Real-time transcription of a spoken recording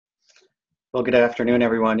Well, good afternoon,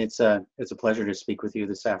 everyone. It's a pleasure to speak with you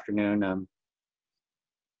this afternoon.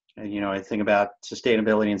 I think about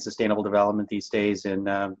sustainability and sustainable development these days, and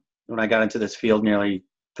when I got into this field nearly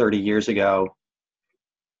 30 years ago,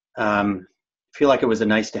 I feel like it was a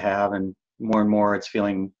nice to have, and more it's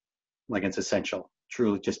feeling like it's essential,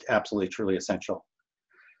 truly, just absolutely, truly essential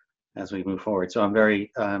as we move forward. So I'm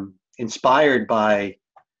very inspired by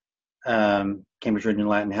Cambridge Written in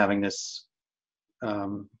Latin having this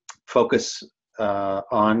focus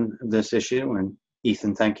on this issue. And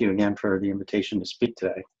Ethan, thank you again for the invitation to speak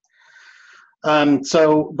today.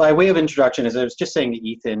 So by way of introduction, as I was just saying to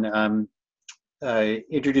Ethan,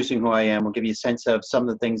 introducing who I am will give you a sense of some of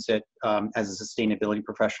the things that as a sustainability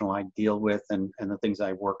professional I deal with and the things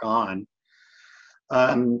I work on.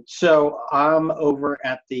 So I'm over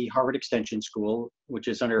at the Harvard Extension School, which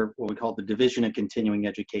is under what we call the Division of Continuing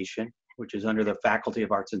Education, which is under the Faculty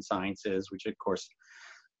of Arts and Sciences, which of course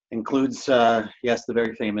includes, yes, the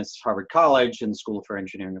very famous Harvard College and the School for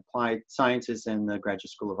Engineering and Applied Sciences and the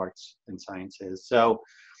Graduate School of Arts and Sciences. So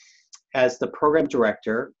as the program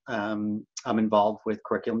director, I'm involved with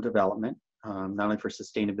curriculum development, not only for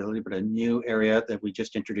sustainability, but a new area that we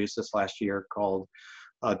just introduced this last year called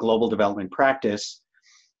Global Development Practice.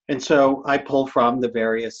 And so I pull from the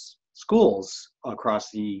various schools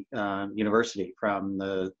across the university, from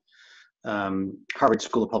the Harvard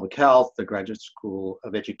School of Public Health, the Graduate School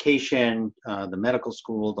of Education, the medical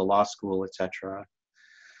school, the law school, etc.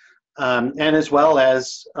 And as well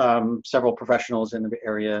as several professionals in the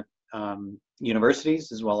area,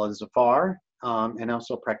 universities, as well as afar, and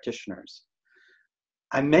also practitioners.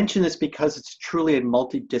 I mention this because it's truly a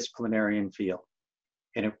multidisciplinary field,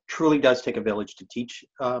 and it truly does take a village to teach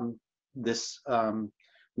this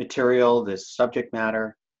material, this subject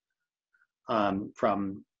matter,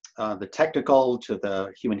 from the technical to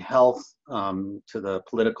the human health, to the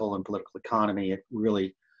political and political economy. It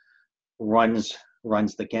really runs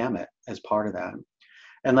the gamut as part of that.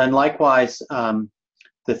 And then likewise,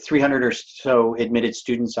 the 300 or so admitted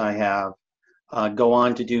students I have go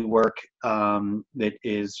on to do work that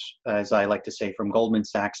is, as I like to say, from Goldman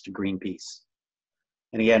Sachs to Greenpeace.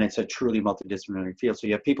 And again, it's a truly multidisciplinary field. So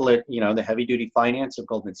you have people at, the heavy duty finance of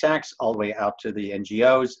Goldman Sachs, all the way out to the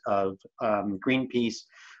NGOs of Greenpeace.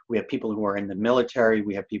 We have people who are in the military.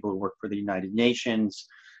 We have people who work for the United Nations,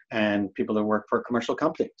 and people who work for commercial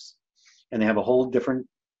companies. And they have a whole different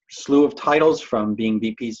slew of titles, from being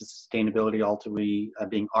VPs of sustainability all to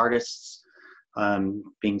being artists,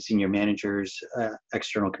 being senior managers,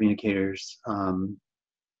 external communicators.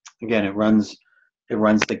 Again, it runs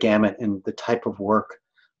the gamut in the type of work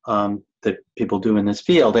that people do in this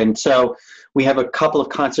field. And so we have a couple of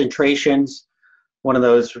concentrations. One of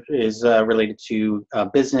those is related to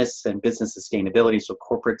business and business sustainability, so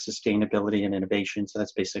corporate sustainability and innovation. So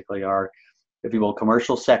that's basically our, if you will,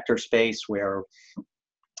 commercial sector space, where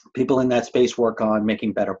people in that space work on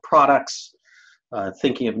making better products,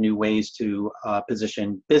 thinking of new ways to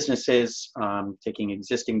position businesses, taking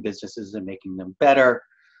existing businesses and making them better,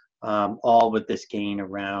 all with this gain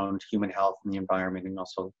around human health and the environment, and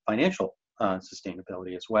also financial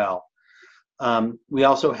sustainability as well. We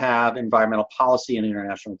also have environmental policy and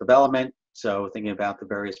international development. So thinking about the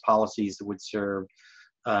various policies that would serve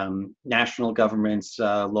national governments,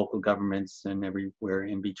 local governments, and everywhere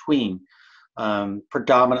in between.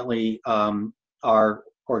 Predominantly, our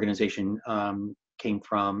organization came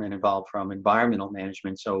from and evolved from environmental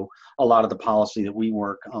management. So a lot of the policy that we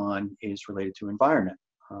work on is related to environment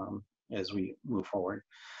as we move forward.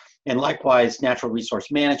 And likewise, natural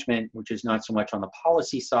resource management, which is not so much on the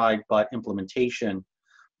policy side, but implementation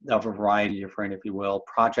of a variety of different, if you will,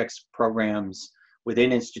 projects, programs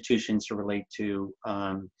within institutions to relate to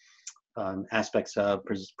aspects of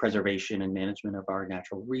preservation and management of our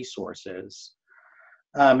natural resources.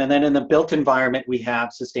 And then in the built environment, we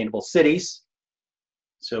have sustainable cities.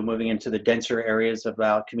 So moving into the denser areas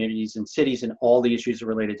about communities and cities and all the issues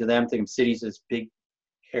related to them. Think of cities as big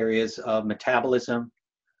areas of metabolism,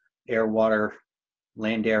 air, water,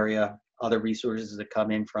 land area, other resources that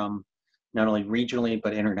come in from not only regionally,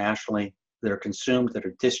 but internationally, that are consumed, that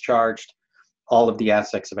are discharged, all of the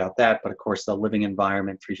aspects about that, but of course the living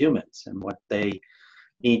environment for humans and what they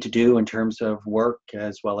need to do in terms of work,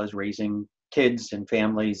 as well as raising kids and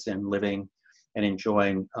families and living and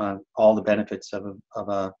enjoying all the benefits of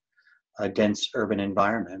a dense urban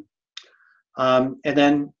environment. And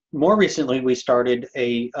then more recently, we started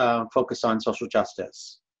a focus on social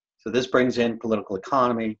justice. So this brings in political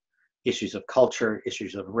economy, issues of culture,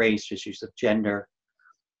 issues of race, issues of gender,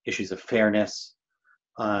 issues of fairness,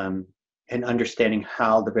 and understanding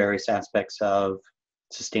how the various aspects of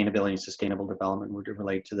sustainability and sustainable development would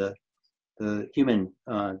relate to the the human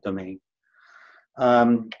domain.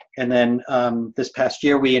 And then this past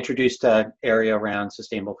year, we introduced an area around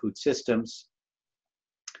sustainable food systems.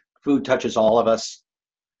 Food touches all of us.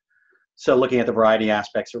 So looking at the variety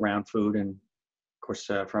aspects around food, and of course,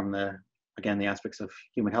 from the aspects of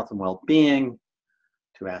human health and well-being,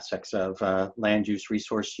 to aspects of land use,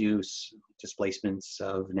 resource use, displacements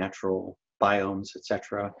of natural biomes,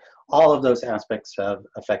 etc. All of those aspects of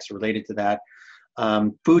effects related to that.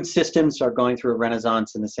 Food systems are going through a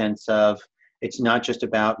renaissance in the sense of it's not just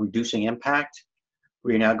about reducing impact.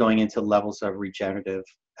 We're now going into levels of regenerative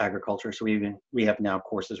agriculture. So we have now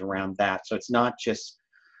courses around that. So it's not just,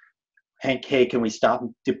 hey, can we stop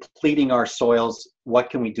depleting our soils?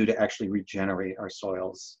 What can we do to actually regenerate our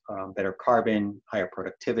soils? Better carbon, higher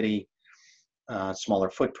productivity, smaller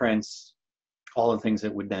footprints, all the things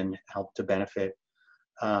that would then help to benefit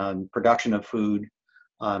production of food,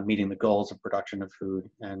 meeting the goals of production of food,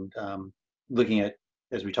 and looking at,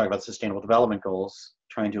 as we talk about sustainable development goals,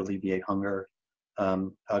 trying to alleviate hunger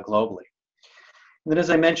globally. And then,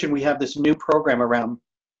 as I mentioned, we have this new program around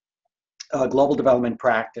global development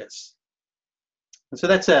practice. And so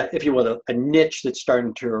that's if you will, a niche that's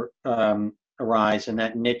starting to arise, and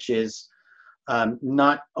that niche is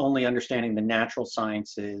not only understanding the natural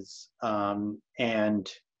sciences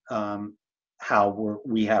and how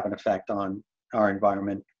we have an effect on our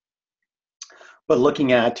environment, but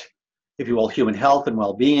looking at, if you will, human health and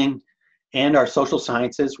well-being, and our social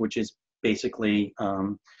sciences, which is basically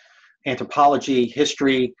anthropology,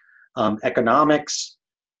 history, economics,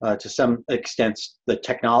 to some extent, the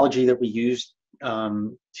technology that we use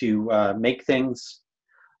to make things,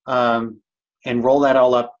 and roll that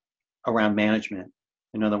all up around management.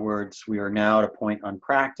 In other words, we are now at a point on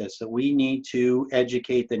practice that we need to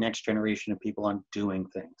educate the next generation of people on doing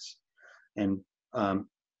things, and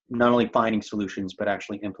not only finding solutions, but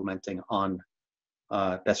actually implementing on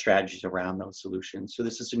best strategies around those solutions. So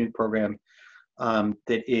this is a new program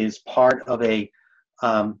that is part of a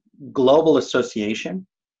global association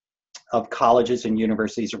of colleges and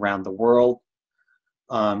universities around the world,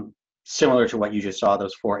 similar to what you just saw,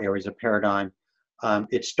 those 4 areas of paradigm.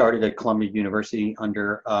 It started at Columbia University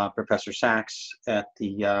under Professor Sachs at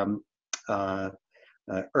the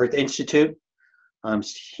Earth Institute.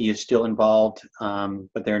 He is still involved,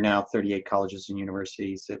 but there are now 38 colleges and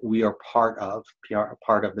universities that we are part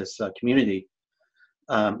of this community,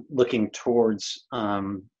 looking towards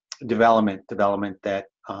development that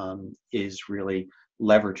is really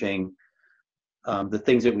leveraging the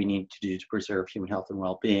things that we need to do to preserve human health and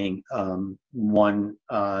well-being. One,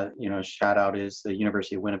 shout out is the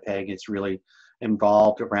University of Winnipeg. It's really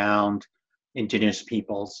involved around Indigenous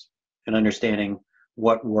peoples and understanding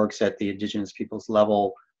what works at the Indigenous peoples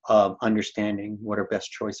level of understanding what are best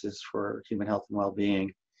choices for human health and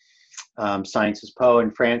well-being. Sciences Po in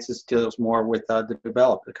France deals more with the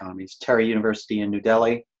developed economies. Terry University in New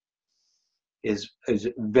Delhi is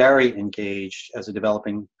very engaged as a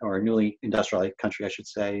developing or a newly industrialized country, I should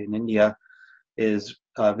say. In India, is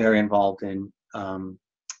very involved in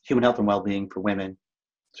human health and well-being for women,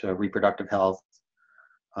 so reproductive health,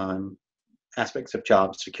 aspects of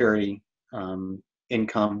job security,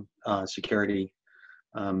 income security,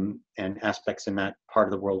 and aspects in that part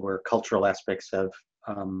of the world where cultural aspects have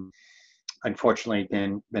unfortunately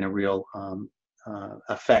been a real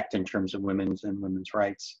effect in terms of women's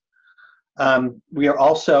rights. We are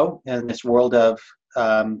also in this world of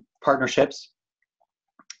partnerships.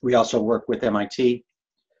 We also work with MIT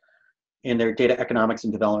in their Data Economics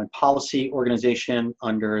and Development Policy organization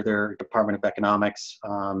under their Department of Economics.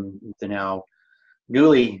 The now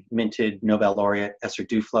newly minted Nobel laureate Esther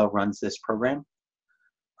Duflo runs this program.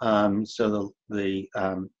 So the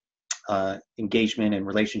engagement and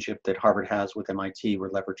relationship that Harvard has with MIT, we're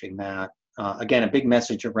leveraging that. Again, a big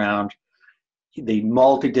message around the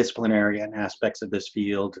multidisciplinary aspects of this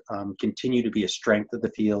field continue to be a strength of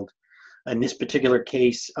the field. In this particular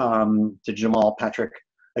case, the Jamal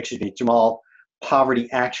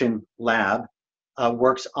Poverty Action Lab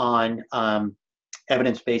works on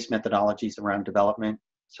evidence-based methodologies around development,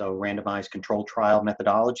 so randomized controlled trial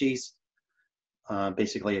methodologies,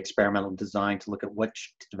 basically experimental design to look at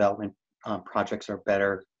which development projects are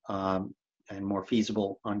better and more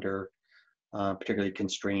feasible under particularly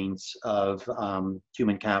constraints of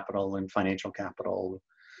human capital and financial capital.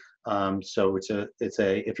 So it's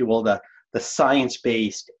a if you will, the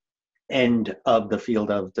science-based end of the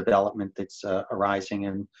field of development that's arising,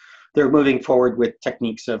 and they're moving forward with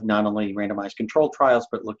techniques of not only randomized controlled trials,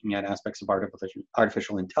 but looking at aspects of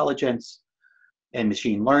artificial intelligence and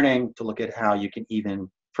machine learning to look at how you can even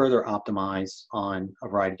further optimize on a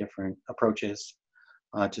variety of different approaches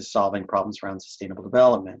to solving problems around sustainable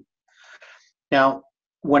development. Now,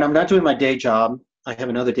 when I'm not doing my day job, I have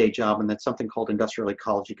another day job, and that's something called Industrial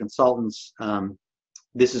Ecology Consultants.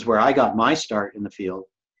 This is where I got my start in the field.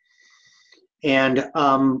 And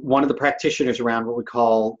one of the practitioners around what we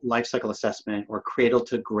call life cycle assessment, or cradle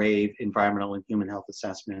to grave environmental and human health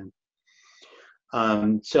assessment.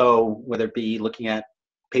 So whether it be looking at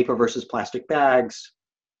paper versus plastic bags,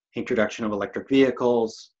 introduction of electric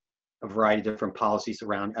vehicles, a variety of different policies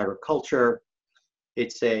around agriculture,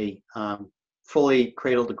 it's a fully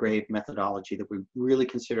cradle to grave methodology that we really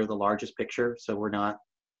consider the largest picture. So we're not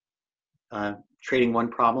trading one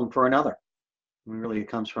problem for another. Really, it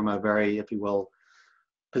comes from a very, if you will,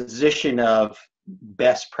 position of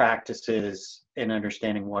best practices and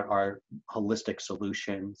understanding what are holistic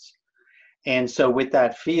solutions. And so with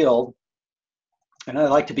that field, and I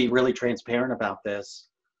like to be really transparent about this,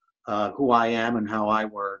 who I am and how I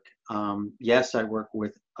work. Yes, I work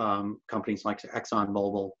with companies like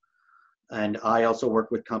ExxonMobil, and I also work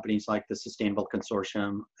with companies like the Sustainable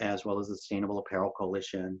Consortium, as well as the Sustainable Apparel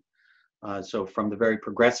Coalition. So from the very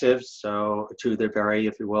progressive, to the very,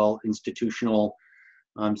 if you will, institutional,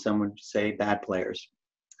 some would say bad players.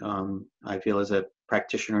 I feel as a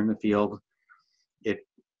practitioner in the field, if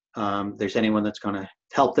there's anyone that's going to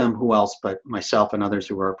help them, who else but myself and others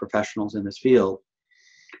who are professionals in this field.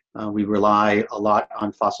 We rely a lot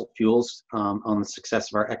on fossil fuels on the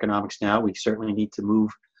success of our economics now. We certainly need to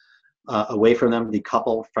move away from them,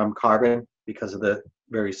 decouple from carbon because of the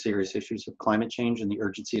very serious issues of climate change and the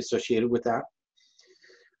urgency associated with that.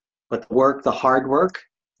 But the hard work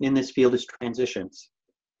in this field is transitions.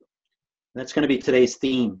 That's going to be today's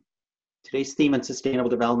theme. Today's theme in sustainable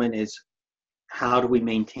development is how do we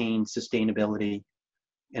maintain sustainability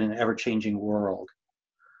in an ever-changing world?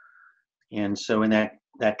 And so in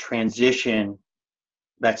that transition,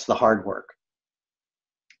 that's the hard work.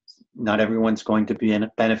 Not everyone's going to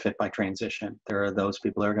benefit by transition. There are those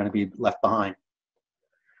people that are going to be left behind.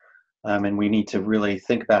 And we need to really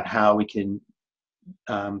think about how we can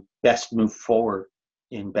best move forward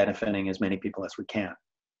in benefiting as many people as we can,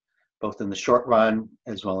 both in the short run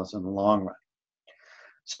as well as in the long run.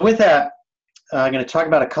 So with that, I'm going to talk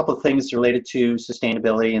about a couple of things related to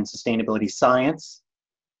sustainability and sustainability science.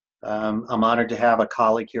 I'm honored to have a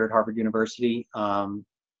colleague here at Harvard University,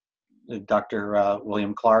 Dr.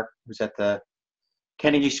 William Clark, who's at the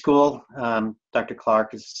Kennedy School. Dr.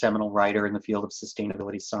 Clark is a seminal writer in the field of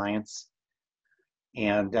sustainability science.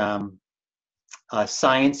 And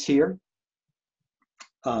science here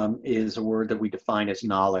is a word that we define as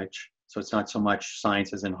knowledge. So it's not so much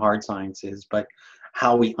science as in hard sciences, but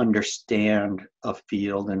how we understand a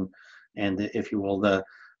field and if you will, the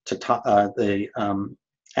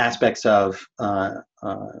aspects of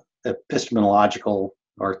epistemological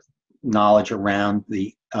or knowledge around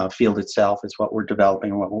the field itself is what we're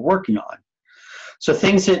developing and what we're working on. So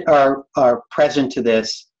things that are present to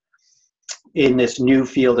this in this new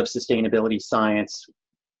field of sustainability science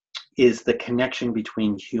is the connection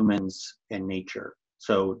between humans and nature.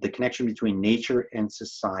 So the connection between nature and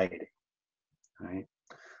society, right?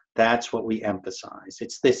 That's what we emphasize.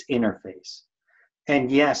 It's this interface.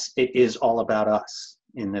 And yes, it is all about us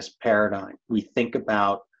in this paradigm. We think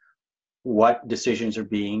about what decisions are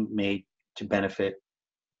being made to benefit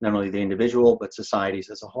not only the individual, but societies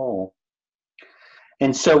as a whole.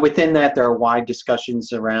 And so within that, there are wide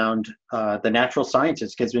discussions around the natural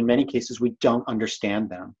sciences, because in many cases, we don't understand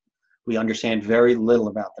them. We understand very little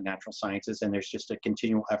about the natural sciences, and there's just a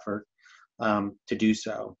continual effort to do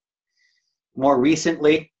so. More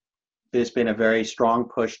recently, there's been a very strong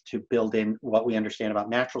push to build in what we understand about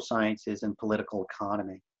natural sciences and political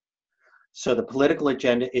economy. So the political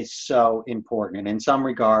agenda is so important. And in some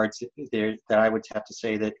regards, that I would have to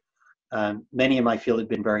say that many in my field have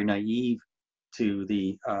been very naive to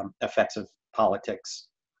the effects of politics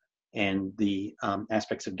and the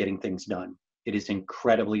aspects of getting things done. It is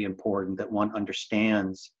incredibly important that one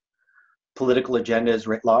understands political agendas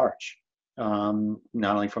writ large,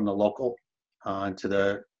 not only from the local to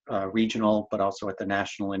the regional, but also at the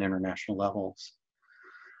national and international levels.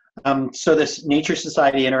 So this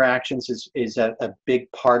nature-society interactions is a big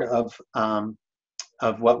part of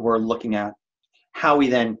what we're looking at. How we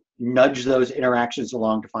then nudge those interactions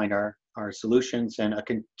along to find our solutions, and a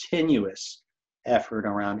continuous effort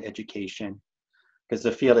around education, because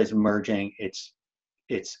the field is emerging. It's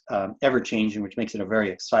ever-changing, which makes it a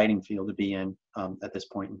very exciting field to be in at this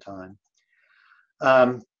point in time.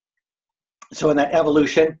 So in that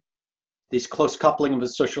evolution, this close coupling of the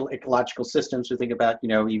social ecological systems, we think about,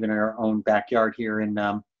 even in our own backyard here in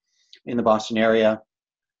the Boston area,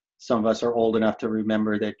 Some of us are old enough to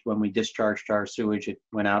remember that when we discharged our sewage, it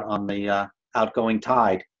went out on the outgoing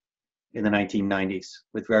tide in the 1990s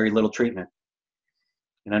with very little treatment.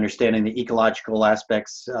 And understanding the ecological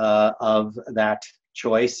aspects of that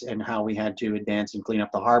choice and how we had to advance and clean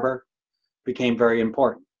up the harbor became very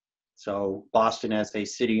important. So Boston, as a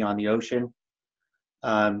city on the ocean,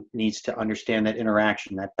 needs to understand that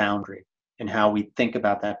interaction, that boundary, and how we think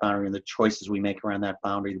about that boundary and the choices we make around that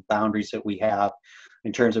boundary, the boundaries that we have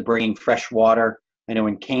in terms of bringing fresh water. I know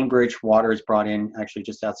in Cambridge, water is brought in actually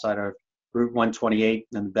just outside of Route 128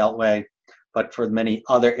 and the Beltway, but for many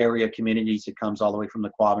other area communities, it comes all the way from the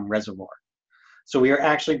Quabbin Reservoir. So we are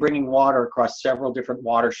actually bringing water across several different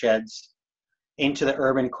watersheds into the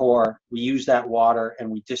urban core. We use that water and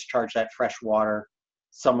we discharge that fresh water,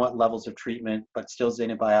 somewhat levels of treatment, but still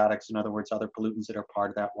xenobiotics, in other words, other pollutants that are part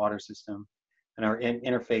of that water system, and our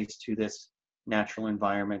interface to this natural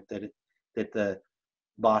environment that the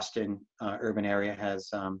Boston urban area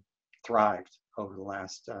has thrived over the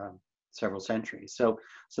last several centuries. So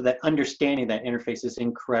that understanding that interface is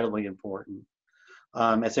incredibly important.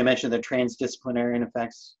 As I mentioned, the transdisciplinary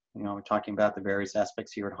effects, we're talking about the various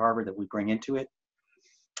aspects here at Harvard that we bring into it,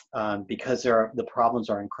 because the problems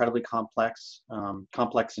are incredibly complex,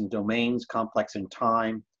 complex in domains, complex in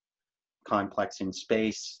time, complex in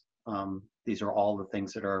space. These are all the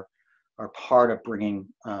things that are part of bringing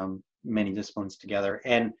many disciplines together.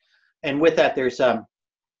 And with that, there's a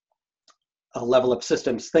level of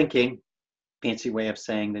systems thinking, fancy way of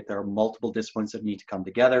saying that there are multiple disciplines that need to come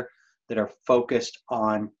together that are focused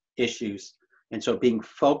on issues. And so being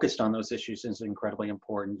focused on those issues is incredibly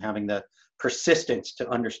important, having the persistence to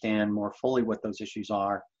understand more fully what those issues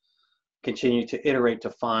are, continue to iterate to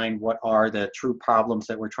find what are the true problems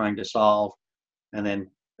that we're trying to solve, and then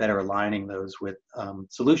better aligning those with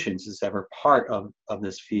solutions is ever part of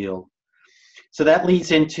this field. So that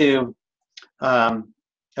leads into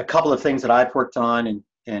a couple of things that I've worked on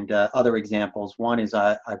and other examples. One is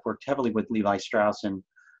I've worked heavily with Levi Strauss and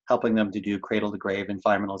helping them to do cradle to grave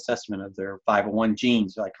environmental assessment of their 501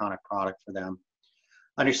 genes, the iconic product for them.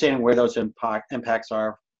 Understanding where those impacts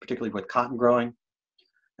are, particularly with cotton growing,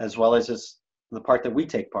 as well as the part that we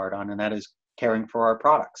take part on, and that is caring for our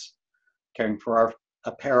products, caring for our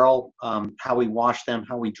apparel, how we wash them,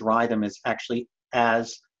 how we dry them is actually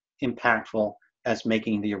as impactful as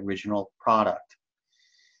making the original product.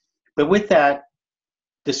 But with that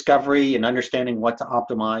discovery and understanding what to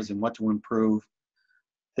optimize and what to improve,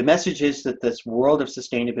 the message is that this world of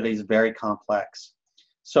sustainability is very complex.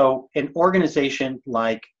 So an organization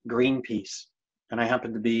like Greenpeace, and I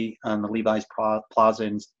happened to be on the Levi's Plaza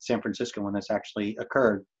in San Francisco when this actually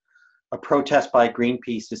occurred, a protest by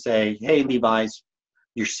Greenpeace to say, hey, Levi's,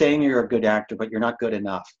 you're saying you're a good actor, but you're not good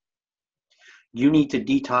enough. You need to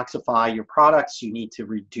detoxify your products. You need to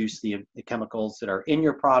reduce the chemicals that are in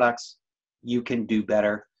your products. You can do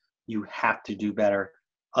better. You have to do better.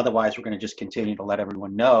 Otherwise, we're going to just continue to let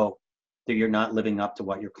everyone know that you're not living up to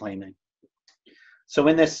what you're claiming. So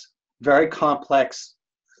in this very complex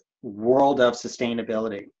world of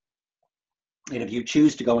sustainability, and if you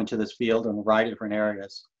choose to go into this field in a variety of different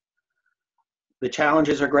areas, the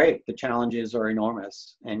challenges are great. The challenges are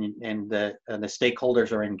enormous, and the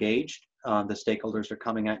stakeholders are engaged. The stakeholders are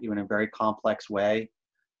coming at you in a very complex way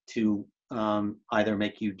to either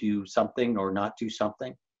make you do something or not do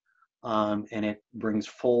something. And it brings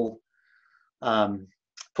full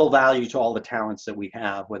value to all the talents that we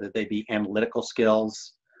have, whether they be analytical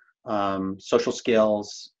skills, social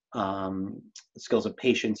skills, skills of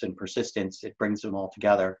patience and persistence. It brings them all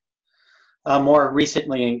together. More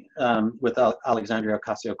recently, with Alexandria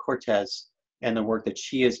Ocasio-Cortez and the work that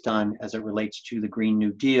she has done as it relates to the Green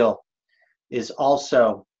New Deal is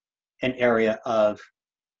also an area of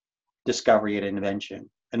discovery and invention.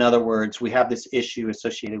 In other words, we have this issue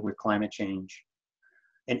associated with climate change,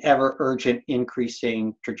 an ever urgent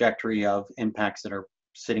increasing trajectory of impacts that are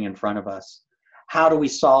sitting in front of us. How do we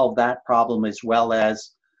solve that problem, as well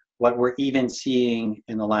as what we're even seeing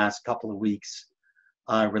in the last couple of weeks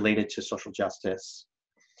related to social justice,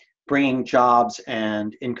 bringing jobs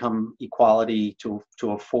and income equality to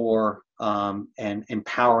a fore, and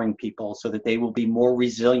empowering people so that they will be more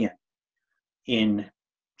resilient in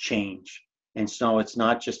change. And so it's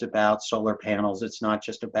not just about solar panels, it's not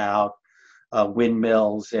just about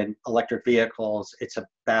windmills and electric vehicles, it's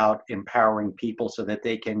about empowering people so that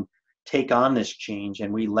they can take on this change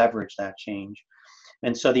and we leverage that change.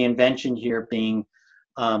 And so the invention here being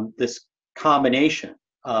this combination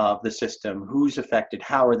of the system, who's affected,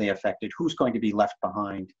 how are they affected, who's going to be left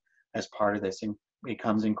behind as part of this, and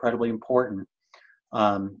becomes incredibly important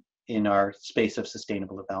in our space of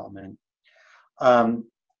sustainable development.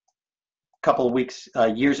 couple of weeks,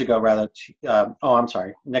 years ago rather, oh, I'm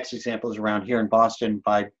sorry, next example is around here in Boston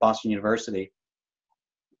by Boston University.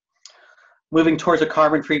 Moving towards a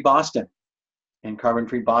carbon-free Boston. And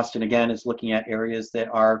carbon-free Boston, again, is looking at areas that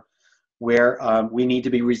are where we need to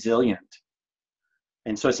be resilient.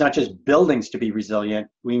 And so it's not just buildings to be resilient,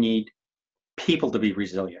 we need people to be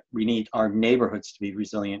resilient. We need our neighborhoods to be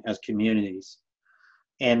resilient as communities.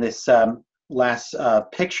 And this last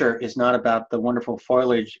picture is not about the wonderful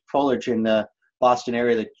foliage in the Boston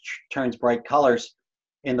area that turns bright colors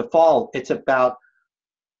in the fall. It's about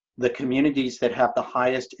the communities that have the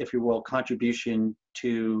highest, if you will, contribution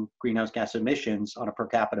to greenhouse gas emissions on a per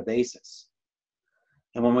capita basis.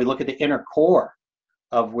 And when we look at the inner core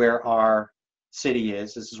of where our city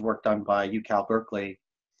is, this is work done by UCal Berkeley,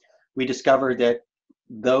 we discovered that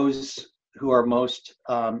those who are most,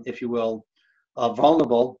 if you will,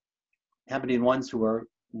 vulnerable happen to be the ones who are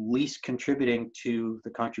least contributing to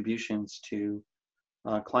the contributions to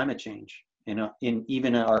climate change,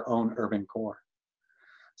 even in our own urban core.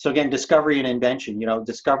 So again, discovery and invention,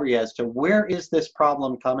 discovery as to where is this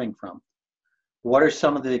problem coming from? What are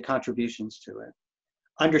some of the contributions to it?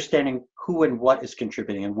 Understanding who and what is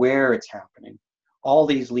contributing and where it's happening. All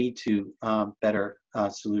these lead to better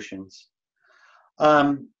solutions.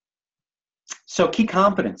 So key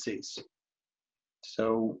competencies.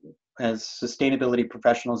 So as sustainability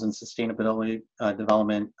professionals and sustainability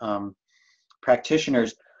development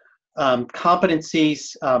practitioners,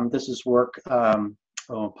 competencies, this is work,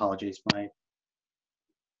 oh, apologies,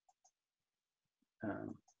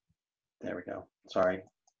 there we go, sorry.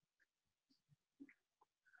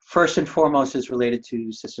 First and foremost is related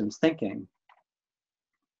to systems thinking.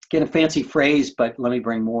 Again, a fancy phrase, but let me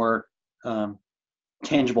bring more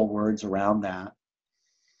tangible words around that.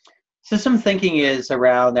 System thinking is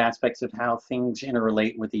around aspects of how things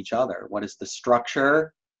interrelate with each other. What is the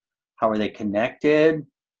structure? How are they connected?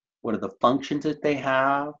 What are the functions that they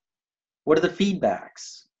have? What are the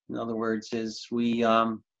feedbacks? In other words, is we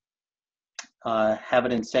have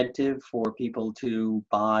an incentive for people to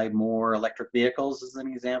buy more electric vehicles, as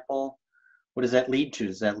an example. What does that lead to?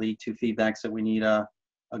 Does that lead to feedbacks that we need a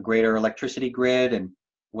greater electricity grid, and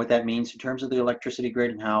what that means in terms of the electricity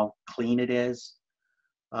grid and how clean it is?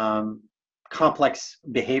 Complex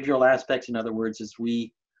behavioral aspects, in other words, as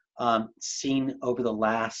we seen over the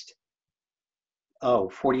last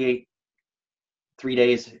 3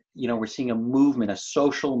 days, we're seeing a movement, a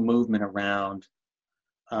social movement around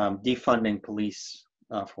defunding police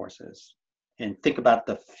forces. And think about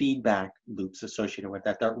the feedback loops associated with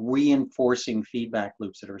that, the reinforcing feedback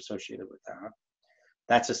loops that are associated with that.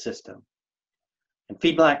 That's a system. And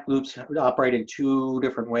feedback loops operate in two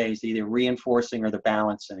different ways, either reinforcing or the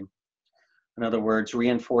balancing. In other words,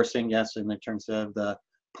 reinforcing, yes, in terms of the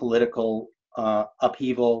political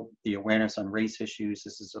upheaval, the awareness on race issues.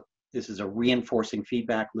 This is a reinforcing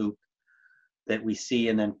feedback loop that we see,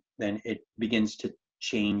 and then it begins to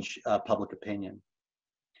change public opinion.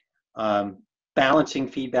 Balancing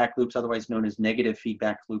feedback loops, otherwise known as negative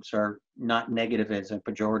feedback loops, are not negative as a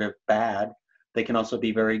pejorative bad. They can also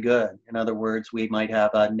be very good. In other words, we might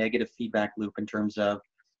have a negative feedback loop in terms of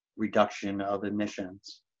reduction of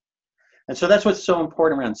emissions. And so that's what's so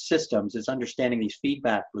important around systems, is understanding these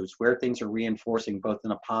feedback loops, where things are reinforcing both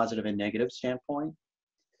in a positive and negative standpoint.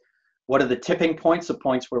 What are the tipping points, the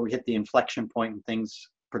points where we hit the inflection point and things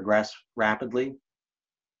progress rapidly,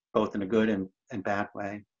 both in a good and bad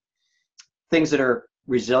way. Things that are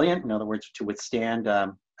resilient, in other words, to withstand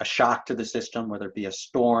a shock to the system, whether it be a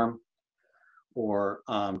storm or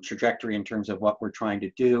trajectory in terms of what we're trying to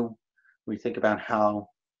do. We think about how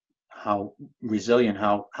resilient,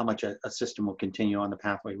 how much a system will continue on the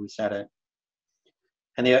pathway we set it.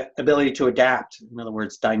 And the ability to adapt, in other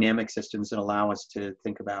words, dynamic systems that allow us to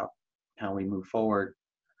think about how we move forward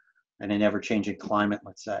in an ever-changing climate,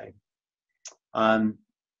 let's say.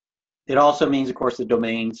 It also means, of course, the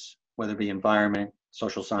domains, whether it be environment,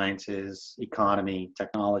 social sciences, economy,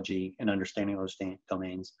 technology, and understanding those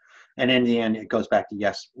domains. And in the end, it goes back to,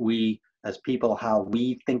 yes, we as people, how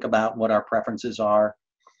we think about what our preferences are,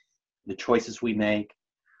 the choices we make,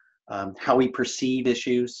 how we perceive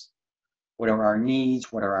issues, what are our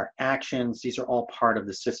needs, what are our actions. These are all part of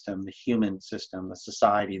the system, the human system, the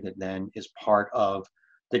society that then is part of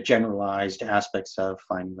the generalized aspects of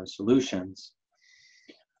finding those solutions.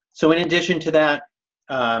 So in addition to that,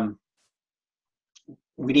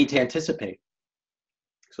 we need to anticipate.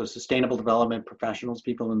 So sustainable development professionals,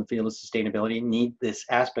 people in the field of sustainability, need this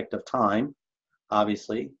aspect of time,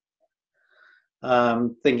 obviously.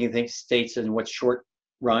 Thinking states in what's short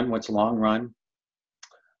run, what's long run.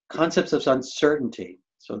 Concepts of uncertainty.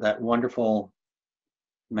 So that wonderful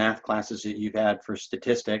math classes that you've had for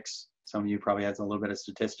statistics. Some of you probably had a little bit of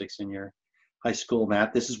statistics in your high school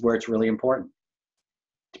math. This is where it's really important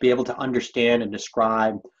to be able to understand and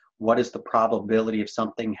describe what is the probability of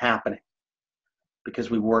something happening, because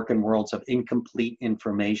we work in worlds of incomplete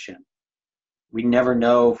information. We never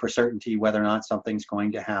know for certainty whether or not something's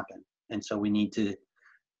going to happen. And so we need to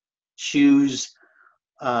choose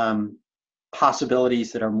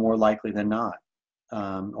possibilities that are more likely than not,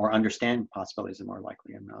 or understand possibilities that are more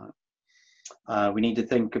likely than not. We need to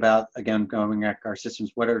think about, again, going at our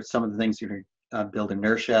systems, what are some of the things that build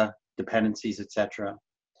inertia, dependencies, etc.,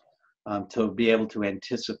 to be able to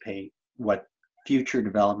anticipate what future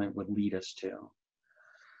development would lead us to.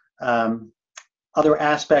 Other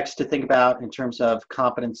aspects to think about in terms of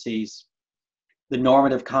competencies, the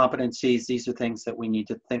normative competencies, these are things that we need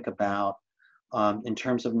to think about in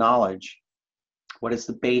terms of knowledge. What is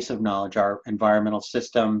the base of knowledge? Our environmental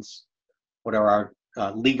systems, what are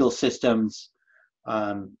our legal systems,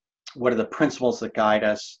 what are the principles that guide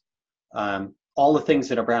us, all the things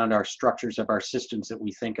that are around our structures of our systems that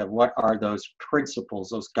we think of, what are those principles,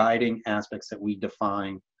 those guiding aspects that we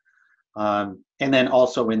define. And then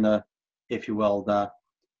also in the, if you will, the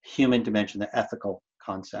human dimension, the ethical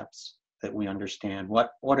concepts that we understand.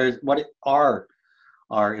 What are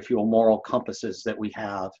our, if you will, moral compasses that we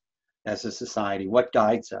have as a society? What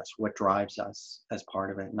guides us? What drives us as part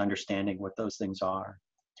of it, and understanding what those things are.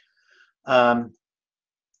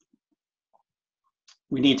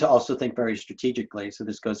 We need to also think very strategically. So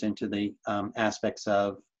this goes into the aspects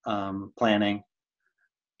of planning,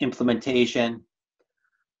 implementation.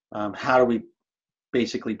 How do we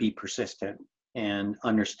basically be persistent and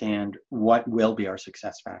understand what will be our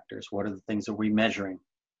success factors? What are the things that we're measuring?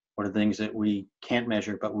 What are the things that we can't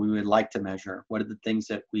measure but we would like to measure? What are the things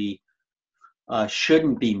that we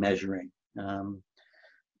shouldn't be measuring?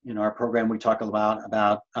 In our program, we talk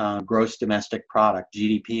about gross domestic product,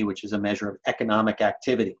 GDP, which is a measure of economic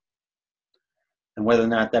activity, and whether or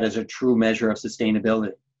not that is a true measure of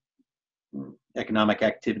sustainability. Economic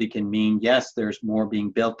activity can mean, yes, there's more being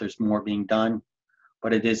built, there's more being done,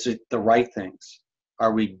 but it is the right things.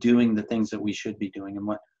 Are we doing the things that we should be doing, and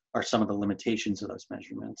what are some of the limitations of those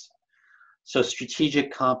measurements? So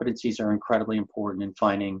strategic competencies are incredibly important in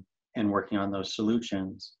finding and working on those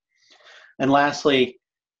solutions. And lastly,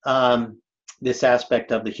 this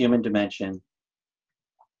aspect of the human dimension,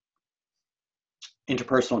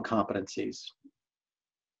 interpersonal competencies.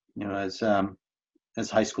 You know, as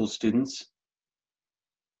high school students,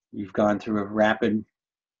 you've gone through a rapid,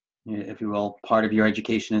 if you will, part of your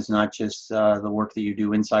education is not just the work that you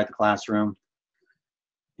do inside the classroom.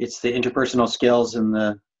 It's the interpersonal skills and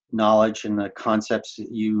the knowledge and the concepts that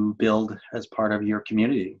you build as part of your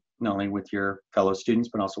community, not only with your fellow students,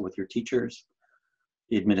 but also with your teachers,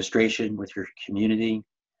 the administration, with your community.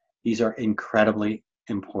 These are incredibly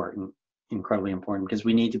important because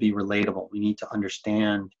we need to be relatable. We need to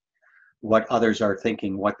understand what others are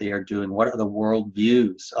thinking, what they are doing, what are the world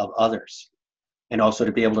views of others, and also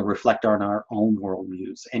to be able to reflect on our own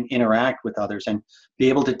worldviews and interact with others and be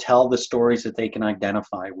able to tell the stories that they can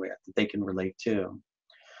identify with, that they can relate to.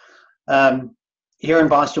 Here in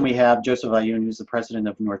Boston, we have Joseph Ayun, who's the president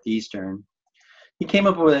of Northeastern. He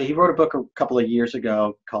wrote a book a couple of years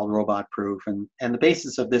ago called Robot Proof, and the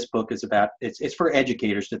basis of this book is about, it's for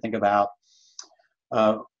educators to think about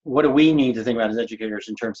what do we need to think about as educators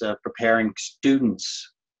in terms of preparing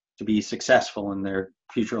students to be successful in their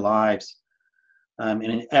future lives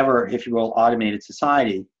in an ever, if you will, automated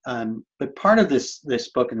society. But part of this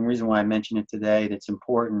book, and the reason why I mention it today that's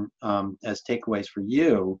important as takeaways for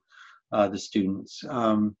you, the students,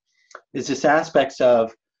 is this aspects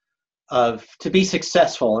of to be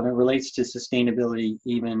successful, and it relates to sustainability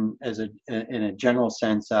even as in a general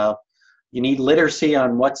sense of, you need literacy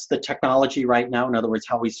on what's the technology right now. In other words,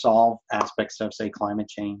 how we solve aspects of, say, climate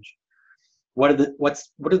change. What are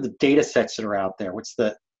the data sets that are out there? What's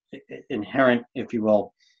the inherent, if you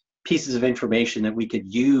will, pieces of information that we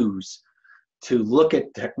could use to look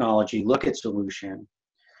at technology, look at solution?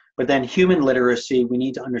 But then human literacy, we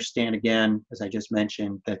need to understand, again, as I just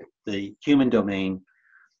mentioned, that the human domain,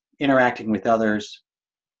 interacting with others.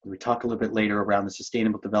 We talk a little bit later around the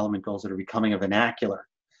Sustainable Development Goals that are becoming a vernacular.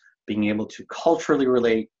 Being able to culturally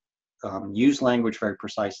relate, use language very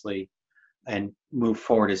precisely, and move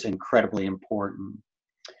forward is incredibly important.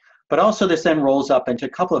 But also this then rolls up into a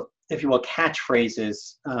couple of, if you will,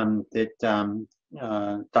 catchphrases that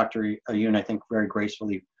Dr. Ayun, I think, very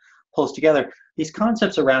gracefully pulls together. These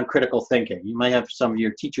concepts around critical thinking. You might have some of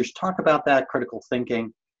your teachers talk about that, critical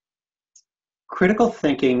thinking. Critical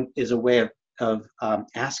thinking is a way of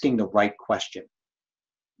asking the right question.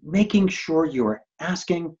 making sure you're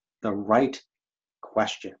asking the right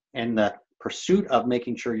question. And the pursuit of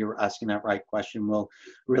making sure you're asking that right question will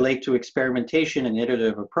relate to experimentation and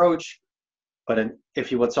iterative approach, but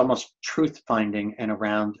if you will, it's almost truth finding and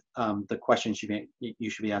around the questions you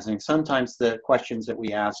should be asking. Sometimes the questions that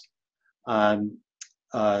we ask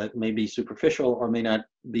may be superficial or may not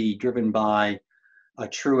be driven by a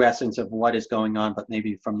true essence of what is going on, but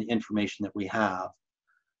maybe from the information that we have.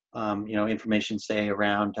 Information, say,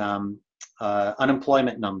 around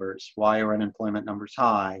unemployment numbers. Why are unemployment numbers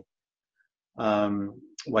high?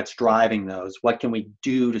 What's driving those? What can we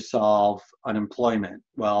do to solve unemployment?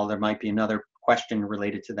 Well, there might be another question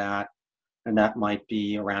related to that, and that might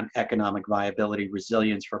be around economic viability,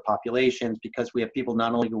 resilience for populations, because we have people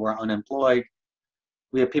not only who are unemployed,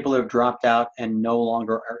 we have people who have dropped out and no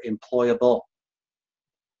longer are employable.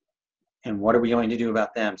 And what are we going to do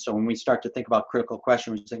about them? So when we start to think about critical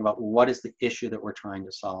questions, we think about what is the issue that we're trying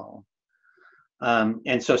to solve.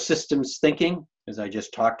 And so systems thinking, as I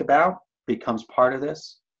just talked about, becomes part of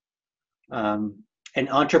this. And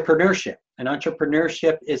entrepreneurship. And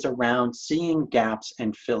entrepreneurship is around seeing gaps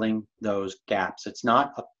and filling those gaps. It's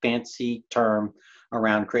not a fancy term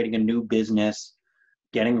around creating a new business,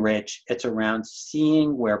 getting rich. It's around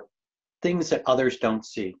seeing where things that others don't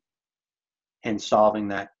see and solving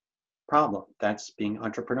that problem. That's being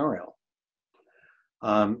entrepreneurial.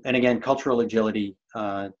 And again, cultural agility,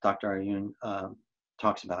 Dr. Ayun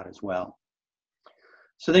talks about as well.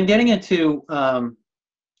 So then getting into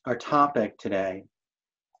our topic today,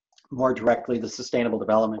 more directly, the Sustainable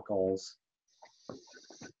Development Goals.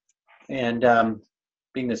 And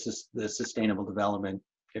being the Sustainable Development,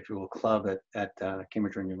 if you will, club at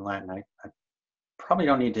Cambridge Union Latin, I probably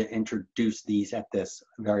don't need to introduce these at this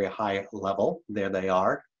very high level. There they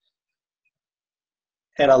are.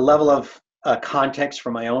 At a level of context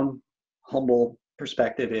from my own humble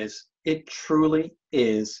perspective is, it truly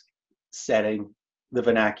is setting the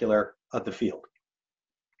vernacular of the field.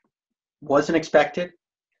 Wasn't expected,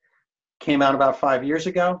 came out about 5 years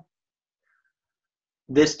ago.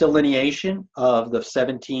 This delineation of the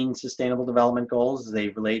 17 Sustainable Development Goals, they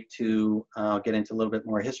relate to, I'll get into a little bit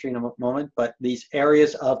more history in a moment, but these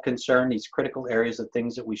areas of concern, these critical areas of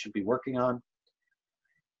things that we should be working on.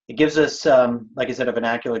 It gives us, like I said, a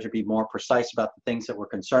vernacular to be more precise about the things that we're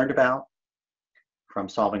concerned about, from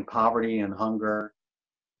solving poverty and hunger,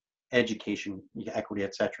 education, equity,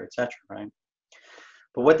 et cetera, right?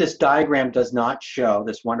 But what this diagram does not show,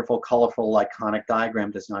 this wonderful, colorful, iconic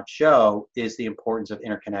diagram does not show, is the importance of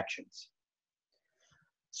interconnections.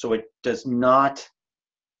 So it does not,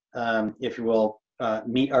 if you will,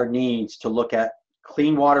 meet our needs to look at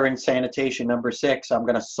clean water and sanitation, number 6, I'm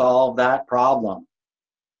going to solve that problem.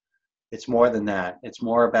 It's more than that. It's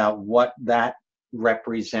more about what that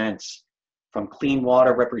represents. From clean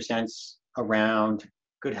water represents around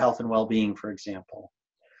good health and well-being, for example.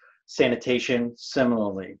 Sanitation,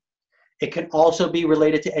 similarly. It can also be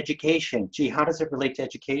related to education. Gee, how does it relate to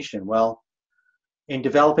education? Well, in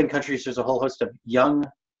developing countries, there's a whole host of young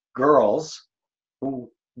girls whose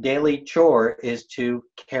daily chore is to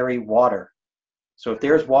carry water. So if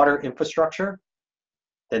there's water infrastructure,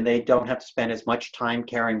 then they don't have to spend as much time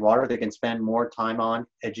carrying water. They can spend more time on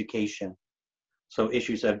education. So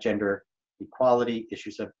issues of gender equality,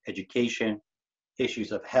 issues of education,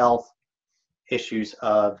 issues of health, issues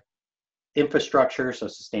of infrastructure, so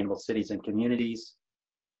sustainable cities and communities,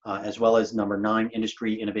 as well as number 9,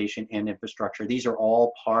 industry, innovation, and infrastructure. These are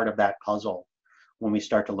all part of that puzzle when we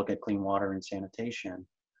start to look at clean water and sanitation.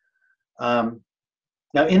 Now,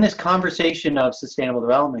 in this conversation of Sustainable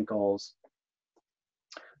Development Goals,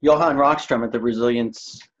 Johan Rockström at the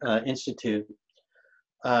Resilience Institute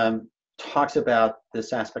talks about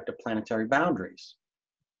this aspect of planetary boundaries.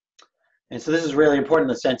 And so this is really important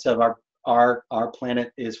in the sense of our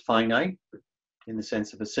planet is finite in the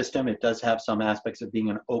sense of a system. It does have some aspects of being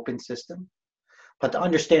an open system. But to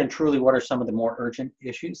understand truly what are some of the more urgent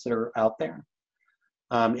issues that are out there.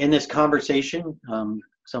 In this conversation,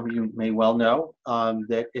 some of you may well know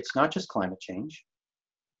that it's not just climate change.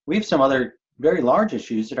 We have some other very large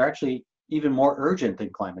issues that are actually even more urgent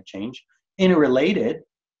than climate change. Interrelated,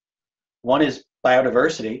 one is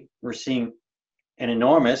biodiversity. We're seeing an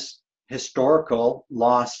enormous historical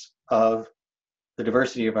loss of the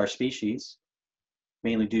diversity of our species,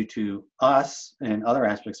 mainly due to us and other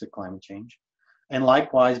aspects of climate change. And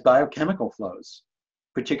likewise, biochemical flows,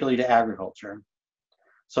 particularly to agriculture.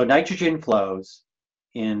 So nitrogen flows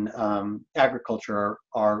in agriculture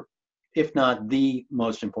are, if not the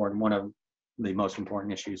most important, one of the most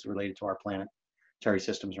important issues related to our planetary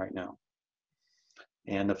systems right now.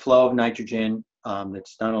 And the flow of nitrogen,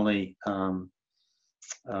 that's not only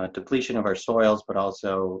depletion of our soils, but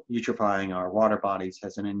also eutrophying our water bodies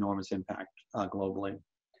has an enormous impact globally.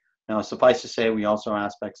 Now, suffice to say, we also have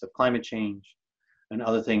aspects of climate change and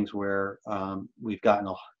other things where we've gotten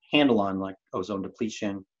a handle on, like ozone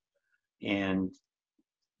depletion, and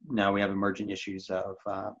now we have emergent issues of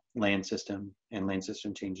land system and land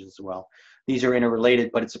system changes as well. These are interrelated,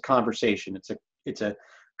 but it's a conversation. It's a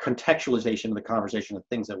contextualization of the conversation of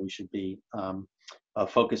things that we should be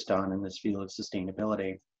focused on in this field of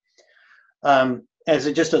sustainability.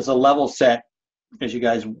 Just as a level set, as you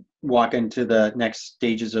guys walk into the next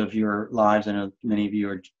stages of your lives, I know many of you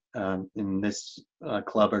are in this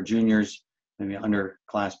club are juniors, maybe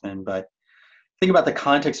underclassmen, but think about the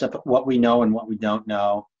context of what we know and what we don't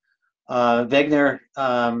know. Wegener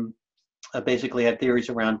basically had theories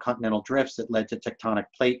around continental drifts that led to tectonic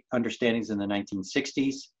plate understandings in the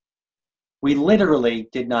 1960s. We literally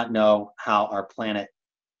did not know how our planet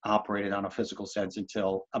operated on a physical sense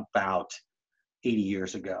until about 80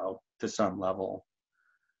 years ago to some level.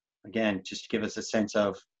 Again, just to give us a sense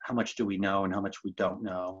of how much do we know and how much we don't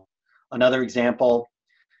know. Another example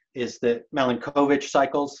is the Milankovitch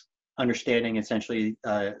cycles, understanding essentially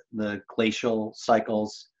the glacial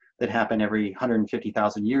cycles that happen every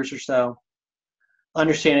 150,000 years or so.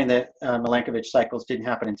 Understanding that Milankovitch cycles didn't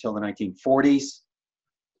happen until the 1940s.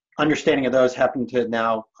 Understanding of those happen to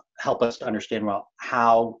now help us to understand, well,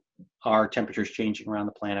 how are temperatures changing around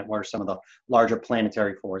the planet? What are some of the larger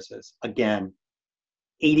planetary forces? Again,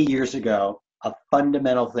 80 years ago, a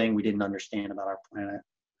fundamental thing we didn't understand about our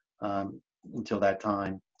planet until that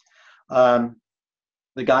time.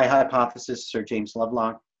 The Gaia hypothesis, Sir James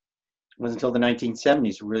Lovelock, was until the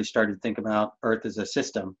 1970s we really started to think about Earth as a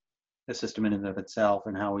system in and of itself,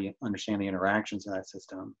 and how we understand the interactions of that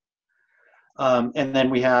system. And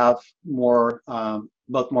then we have more,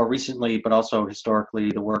 both more recently, but also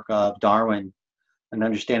historically, the work of Darwin and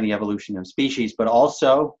understanding the evolution of species, but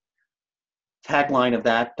also tagline of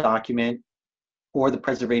that document, or the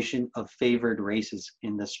preservation of favored races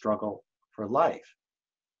in the struggle for life.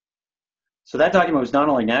 So that document was not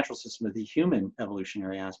only natural system, but the human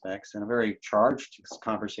evolutionary aspects, and a very charged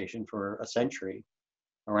conversation for a century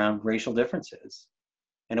around racial differences.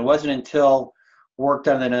 And it wasn't until work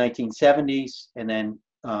done in the 1970s, and then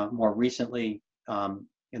more recently,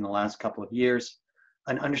 in the last couple of years,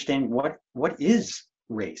 an understanding what is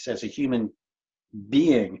race as a human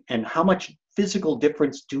being, and how much physical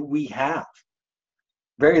difference do we have?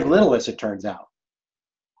 Very little, as it turns out.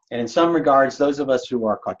 And in some regards, those of us who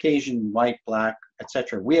are Caucasian, white, black,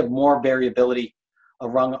 etc., we have more variability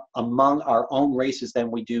among our own races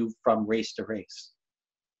than we do from race to race,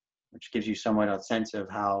 which gives you somewhat a sense of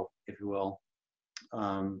how, if you will,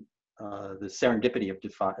 the serendipity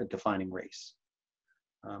of defining race.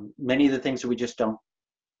 Many of the things that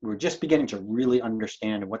we're just beginning to really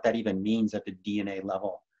understand, and what that even means at the DNA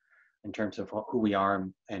level in terms of who we are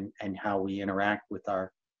and how we interact with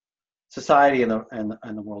our society and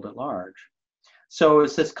the world at large. So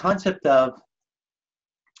it's this concept of,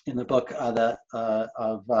 in the book the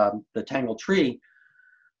Tangled Tree,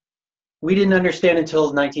 we didn't understand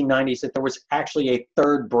until the 1990s that there was actually a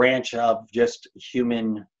third branch of just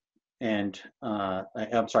human and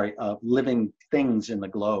living things in the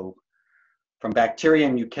globe, from bacteria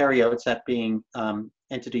and eukaryotes, that being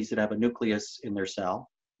entities that have a nucleus in their cell.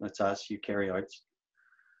 That's us, eukaryotes.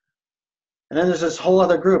 And then there's this whole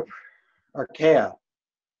other group, archaea,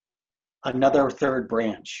 another third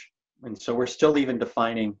branch. And so we're still even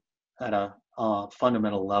defining at a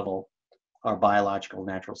fundamental level our biological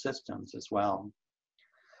natural systems as well.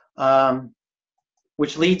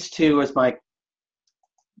 Which leads to, as my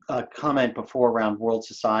comment before around world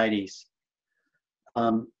societies,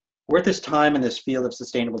 we're at this time in this field of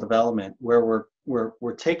sustainable development where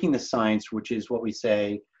we're taking the science, which is what we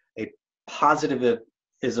say a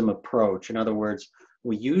positivism approach. In other words,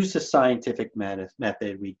 we use the scientific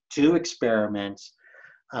method, we do experiments,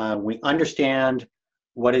 we understand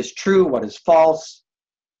what is true, what is false,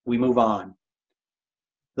 we move on.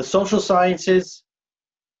 The social sciences,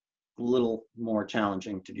 a little more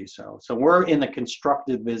challenging to do so. So we're in the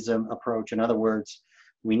constructivism approach. In other words,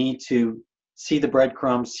 we need to see the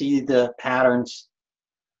breadcrumbs, see the patterns,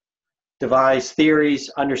 devise theories,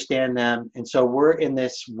 understand them. And so we're in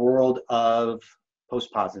this world of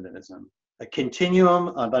postpositivism, a continuum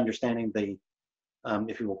of understanding the,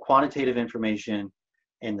 if you will, quantitative information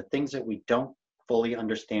and the things that we don't fully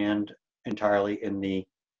understand entirely in the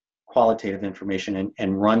qualitative information,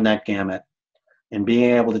 and run that gamut, and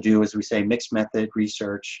being able to do, as we say, mixed method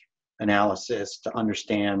research analysis to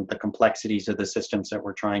understand the complexities of the systems that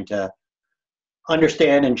we're trying to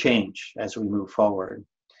understand and change as we move forward.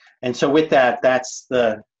 And so with that, that's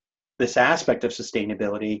this aspect of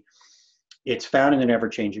sustainability. It's found in an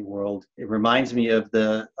ever-changing world. It reminds me of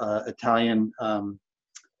the Italian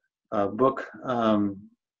book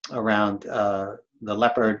around the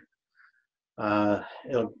leopard.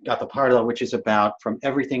 It got the part of it, which is about from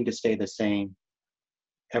everything to stay the same,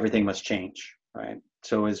 everything must change, right?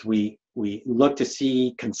 So as we look to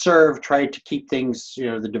see, conserve, try to keep things, you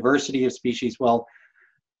know, the diversity of species, well,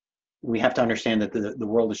 we have to understand that the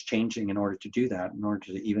world is changing in order to do that, in order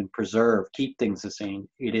to even preserve, keep things the same.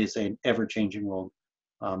 It is an ever-changing world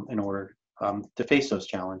in order to face those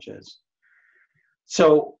challenges.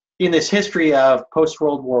 So in this history of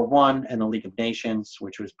post-World War I and the League of Nations,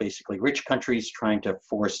 which was basically rich countries trying to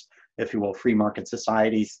force, if you will, free market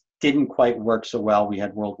societies, didn't quite work so well. We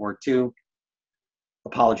had World War II.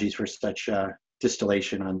 Apologies for such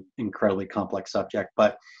distillation on incredibly complex subject,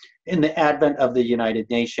 but in the advent of the United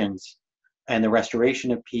Nations and the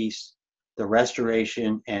restoration of peace, the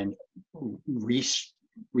restoration and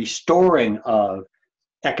restoring of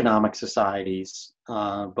economic societies,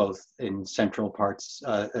 both in centralized parts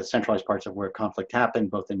of where conflict happened,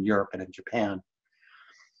 both in Europe and in Japan,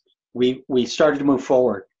 we started to move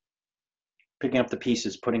forward, picking up the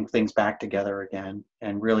pieces, putting things back together again,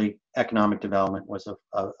 and really economic development was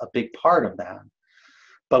a big part of that.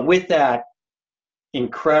 But with that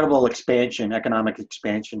incredible expansion, economic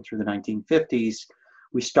expansion through the 1950s,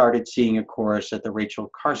 we started seeing, of course, at the Rachel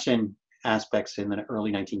Carson aspects in the early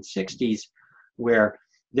 1960s, where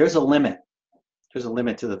there's a limit. There's a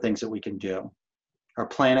limit to the things that we can do. Our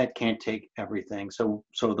planet can't take everything. So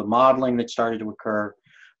the modeling that started to occur,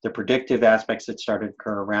 the predictive aspects that started to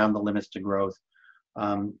occur around the limits to growth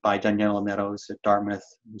by Daniela Meadows at Dartmouth,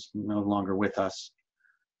 who's no longer with us.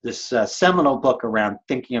 This seminal book around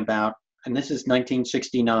thinking about, and this is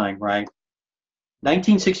 1969, right?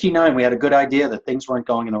 1969, we had a good idea that things weren't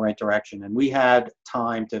going in the right direction, and we had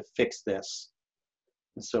time to fix this.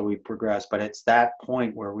 And so we progressed, but it's that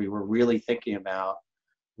point where we were really thinking about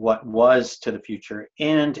what was to the future.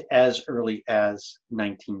 And as early as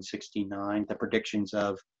 1969, the predictions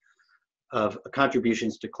of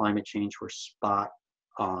contributions to climate change were spot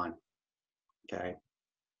on, okay?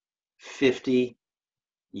 50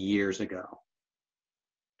 years ago,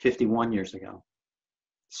 51 years ago,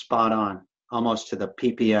 spot on, almost to the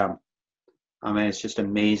ppm. I mean, it's just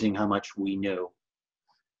amazing how much we knew,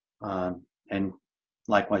 and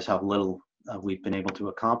likewise how little we've been able to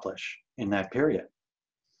accomplish in that period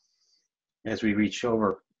as we reach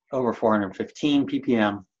over 415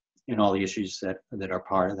 ppm in all the issues that are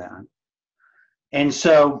part of that. And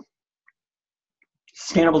so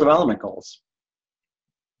sustainable development goals,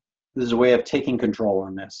 this is a way of taking control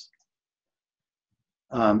on this.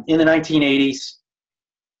 In the 1980s,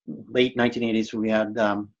 late 1980s, we had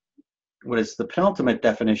what is the penultimate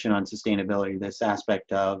definition on sustainability, this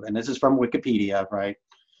aspect of, and this is from Wikipedia, right?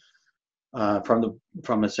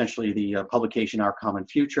 From essentially the publication Our Common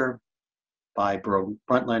Future by Bro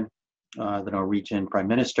Brundtland, the Norwegian Prime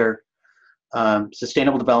Minister.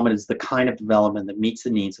 Sustainable development is the kind of development that meets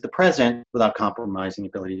the needs of the present without compromising the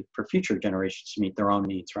ability for future generations to meet their own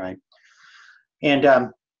needs, right?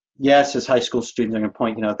 And yes, as high school students, I'm going to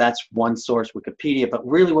point, you know, that's one source, Wikipedia, but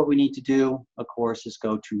really what we need to do, of course, is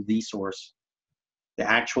go to the source, the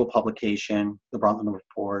actual publication, the Brundtland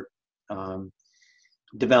Report,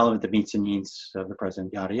 development that meets the needs of the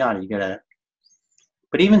present, yada, yada, you get it.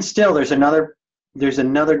 But even still, there's another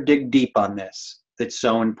dig deep on this that's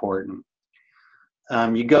so important.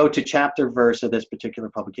 You go to chapter verse of this particular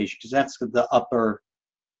publication, because that's the upper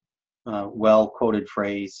well-quoted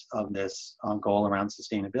phrase of this goal around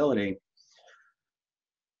sustainability.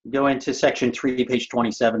 You go into section 3, page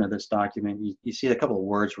 27 of this document, you see a couple of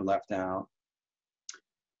words were left out.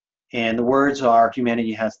 And the words are,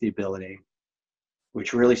 humanity has the ability,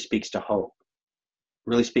 which really speaks to hope,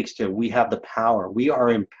 really speaks to we have the power. We are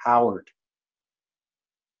empowered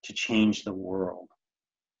to change the world.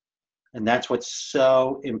 And that's what's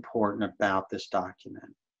so important about this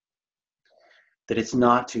document, that it's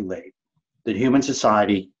not too late, that human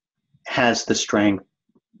society has the strength,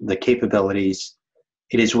 the capabilities.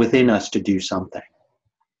 It is within us to do something.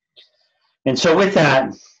 And so with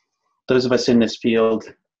that, those of us in this field,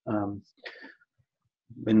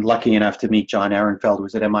 been lucky enough to meet John Ehrenfeld, who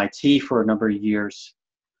was at MIT for a number of years.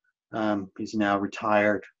 He's now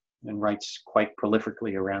retired and writes quite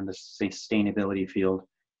prolifically around the sustainability field.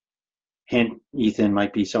 Hint, Ethan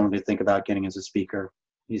might be someone to think about getting as a speaker.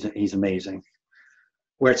 He's amazing.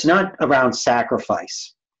 Where it's not around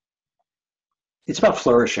sacrifice. It's about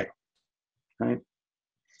flourishing, right?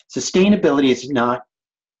 Sustainability is not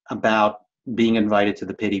about being invited to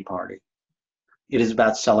the pity party. It is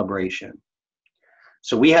about celebration.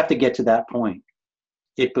 So we have to get to that point.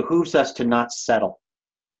 It behooves us to not settle.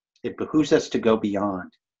 It behooves us to go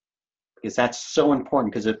beyond, because that's so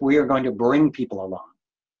important. Because if we are going to bring people along,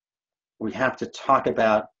 we have to talk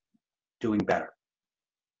about doing better.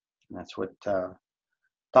 And that's what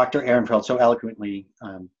Dr. Ehrenfeld so eloquently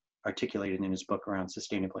articulated in his book around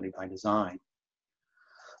sustainability by design.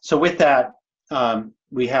 So with that,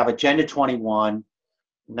 we have Agenda 21,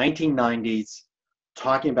 1990s,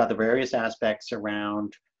 talking about the various aspects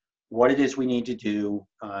around what it is we need to do,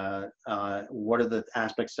 what are the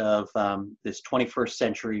aspects of this 21st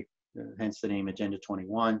century, hence the name Agenda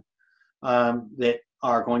 21, that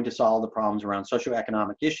are going to solve the problems around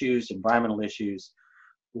socioeconomic issues, environmental issues,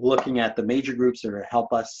 looking at the major groups that are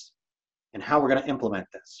help us and how we're going to implement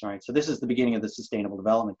this, right? So this is the beginning of the Sustainable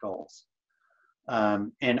Development Goals.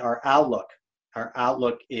 And our outlook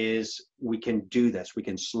is we can do this. We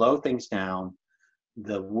can slow things down.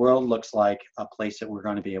 The world looks like a place that we're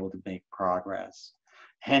going to be able to make progress.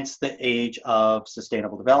 Hence the age of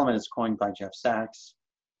sustainable development is coined by Jeff Sachs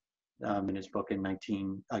in his book in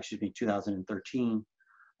 2013.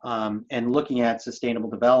 And looking at sustainable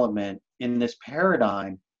development in this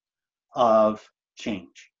paradigm of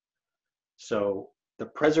change. So the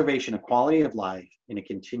preservation of quality of life in a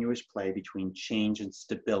continuous play between change and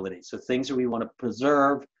stability. So things that we want to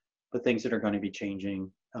preserve, but things that are going to be changing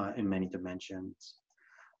in many dimensions.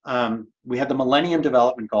 We have the Millennium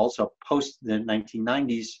Development Goals, so post the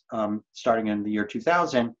 1990s, starting in the year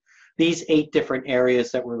 2000, these 8 different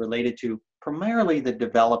areas that were related to primarily the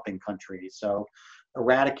developing countries. So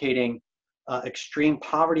eradicating extreme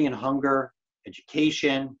poverty and hunger,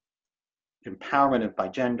 education, empowerment by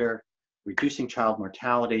gender, reducing child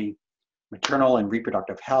mortality, maternal and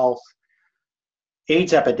reproductive health,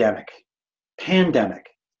 AIDS epidemic, pandemic,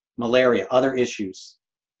 malaria, other issues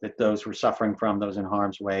that those were suffering from, those in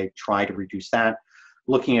harm's way, try to reduce that.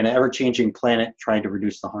 Looking at an ever-changing planet, trying to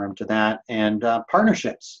reduce the harm to that, and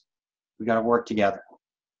partnerships. We got to work together.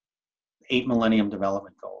 8 Millennium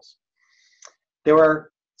Development Goals. They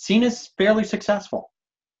were seen as fairly successful.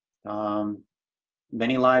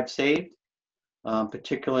 Many lives saved,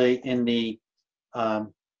 particularly in the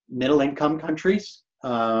middle-income countries.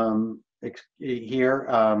 Here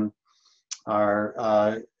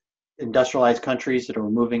are industrialized countries that are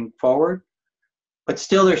moving forward, but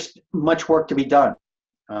still there's much work to be done.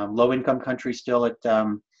 Low-income countries still at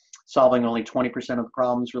solving only 20% of the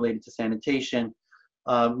problems related to sanitation.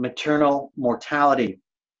 Maternal mortality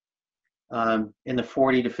in the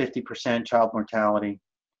 40 to 50% child mortality.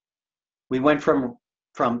 We went from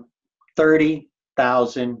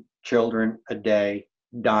 30,000 children a day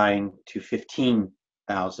dying to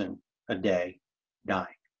 15,000 a day dying.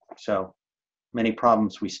 So many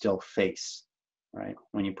problems we still face, right,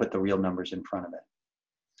 when you put the real numbers in front of it.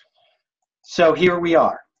 So here we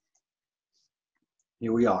are.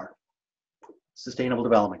 Here we are. Sustainable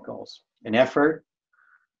Development Goals. An effort,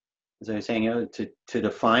 as I was saying, to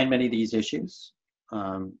define many of these issues.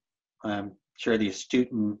 I'm sure the astute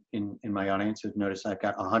in my audience have noticed I've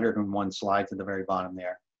got 101 slides at the very bottom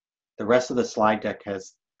there. The rest of the slide deck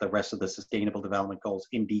has the rest of the Sustainable Development Goals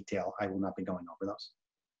in detail. I will not be going over those.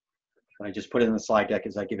 But I just put it in the slide deck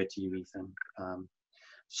as I give it to you, Ethan.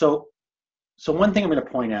 So one thing I'm going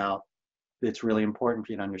to point out that's really important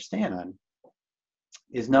for you to understand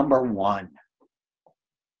is number one.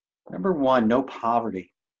 Number one, no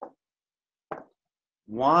poverty.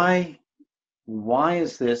 Why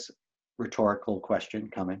is this rhetorical question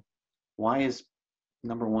coming? Why is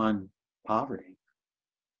number one poverty?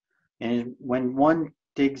 And when one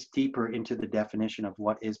digs deeper into the definition of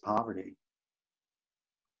what is poverty,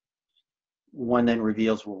 one then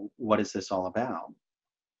reveals, well, what is this all about?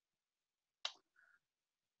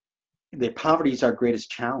 The poverty is our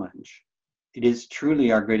greatest challenge. It is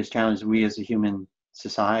truly our greatest challenge, we as a human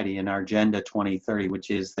society, in our Agenda 2030, which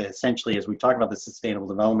is essentially, as we talk about the Sustainable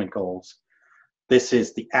Development Goals, this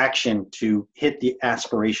is the action to hit the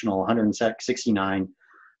aspirational 169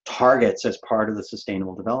 targets as part of the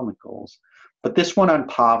Sustainable Development Goals. But this one on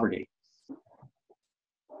poverty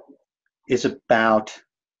is about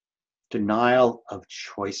denial of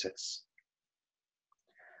choices.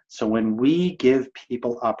 So when we give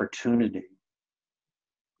people opportunity,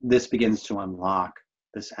 this begins to unlock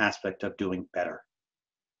this aspect of doing better.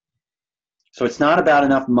 So it's not about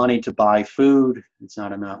enough money to buy food. It's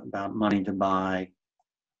not about money to buy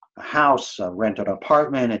a house, rent an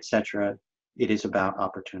apartment, etc. It is about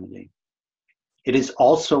opportunity. It is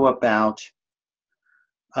also about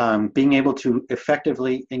being able to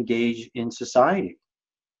effectively engage in society.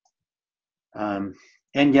 And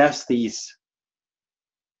yes, these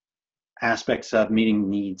aspects of meeting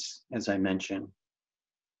needs, as I mentioned.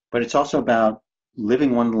 But it's also about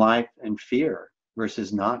living one life in fear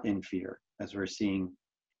versus not in fear, as we're seeing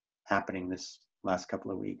happening this last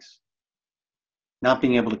couple of weeks. Not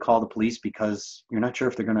being able to call the police because you're not sure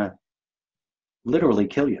if they're going to literally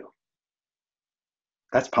kill you.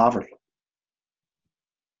 That's poverty.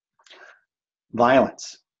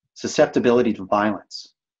 Violence, susceptibility to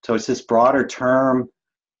violence. So it's this broader term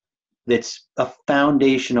that's a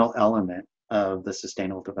foundational element of the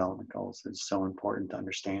Sustainable Development Goals that's so important to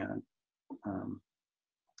understand.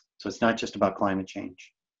 So it's not just about climate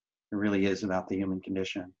change. It really is about the human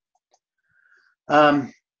condition.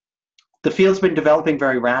 The field's been developing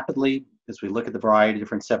very rapidly as we look at the variety of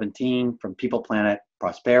different 17 from people, planet,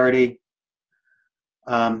 prosperity.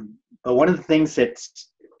 But one of the things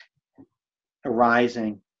that's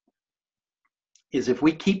arising is if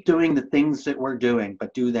we keep doing the things that we're doing,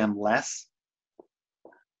 but do them less,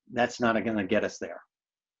 that's not going to get us there.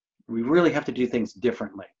 We really have to do things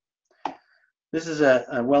differently. This is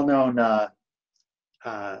a well-known,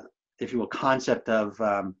 if you will, concept of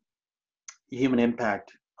human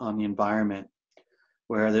impact on the environment,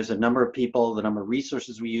 where there's a number of people, the number of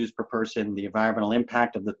resources we use per person, the environmental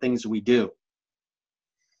impact of the things we do.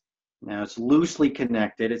 Now, it's loosely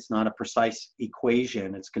connected. It's not a precise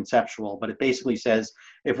equation. It's conceptual, but it basically says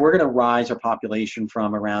if we're going to rise our population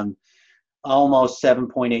from around almost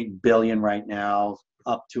 7.8 billion right now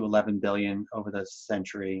up to 11 billion over the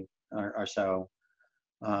century or so,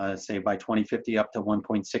 say by 2050 up to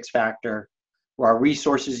 1.6 factor, where our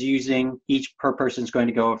resources using each per person is going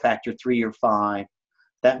to go a factor 3 or 5.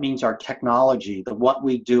 That means our technology, the what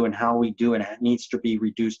we do and how we do it, needs to be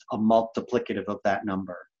reduced a multiplicative of that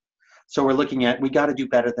number. So we're looking at, we got to do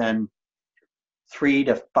better than 3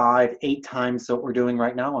 to 5, 8 times what we're doing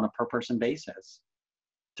right now on a per person basis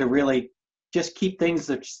to really just keep things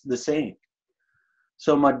the same.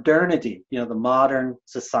 So modernity, the modern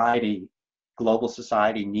society, global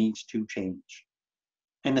society needs to change.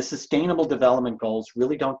 And the Sustainable Development Goals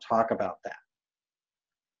really don't talk about that.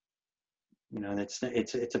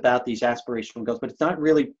 It's about these aspirational goals, but it's not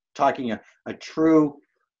really talking a true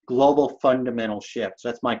global fundamental shift. So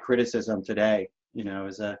that's my criticism today,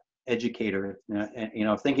 as an educator,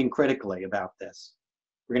 thinking critically about this.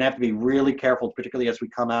 We're going to have to be really careful, particularly as we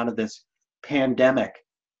come out of this pandemic,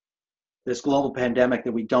 this global pandemic,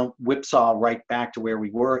 that we don't whipsaw right back to where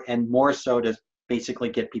we were, and more so to basically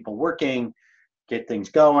get people working, get things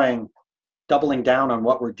going, doubling down on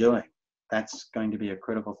what we're doing. That's going to be a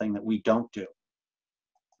critical thing that we don't do.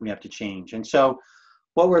 We have to change. And so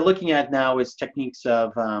what we're looking at now is techniques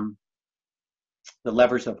of the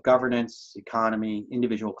levers of governance, economy,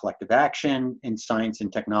 individual collective action, and science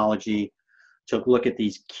and technology to look at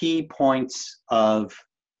these key points of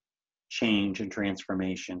change and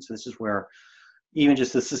transformation. So this is where even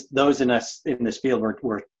just those in us in this field,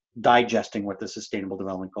 we're digesting what the Sustainable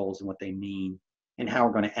Development Goals and what they mean and how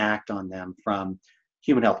we're going to act on them, from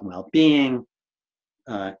human health and well-being,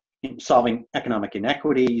 solving economic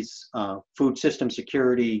inequities, food system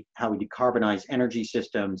security, how we decarbonize energy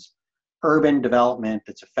systems, urban development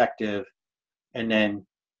that's effective, and then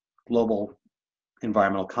global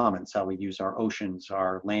environmental commons, how we use our oceans,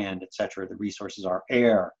 our land, etc., the resources, our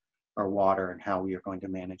air, our water, and how we are going to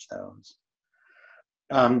manage those.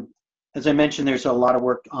 As I mentioned, there's a lot of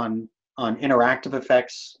work on interactive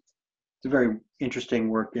effects. It's a very interesting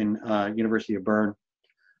work in University of Bern.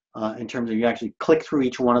 In terms of, you actually click through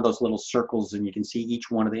each one of those little circles and you can see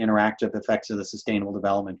each one of the interactive effects of the Sustainable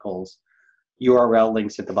Development Goals. URL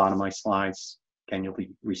links at the bottom of my slides. Again, you'll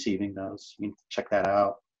be receiving those. You can check that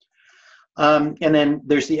out. And then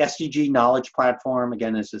there's the SDG knowledge platform.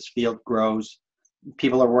 Again, as this field grows,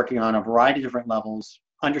 people are working on a variety of different levels,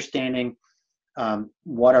 understanding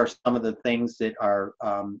what are some of the things that are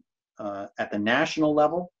at the national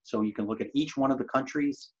level. So you can look at each one of the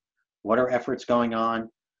countries, what are efforts going on,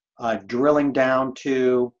 drilling down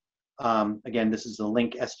to, again, this is the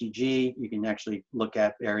link SDG. You can actually look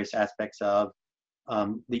at various aspects of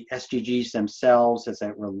the SDGs themselves as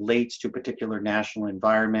it relates to a particular national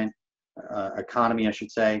environment, economy, I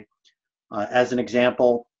should say. As an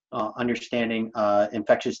example, understanding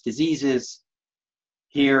infectious diseases.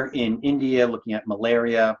 Here in India, looking at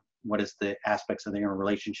malaria, what is the aspects of the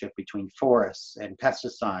relationship between forests and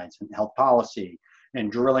pesticides and health policy,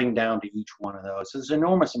 and drilling down to each one of those. So there's an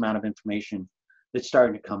enormous amount of information that's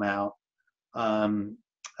starting to come out,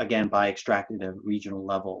 again, by extracting at regional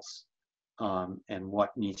levels, and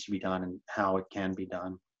what needs to be done and how it can be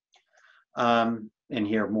done. And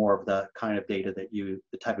here more of the kind of data that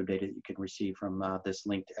the type of data that you can receive from this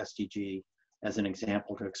linked SDG as an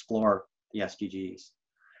example to explore the SDGs.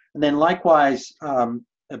 And then likewise,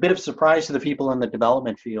 a bit of surprise to the people in the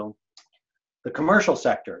development field, the commercial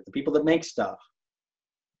sector, the people that make stuff,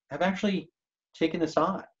 have actually taken this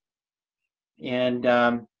on. And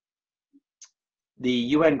the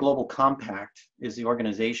UN Global Compact is the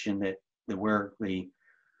organization where the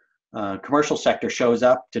commercial sector shows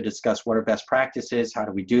up to discuss what are best practices, how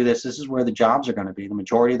do we do this. This is where the jobs are going to be. The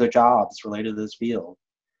majority of the jobs related to this field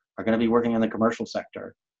are going to be working in the commercial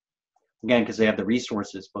sector. Again, because they have the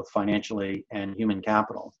resources, both financially and human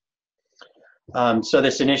capital. So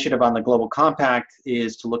this initiative on the Global Compact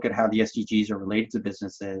is to look at how the SDGs are related to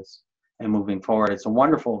businesses and moving forward. It's a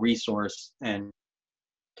wonderful resource and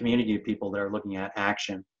community of people that are looking at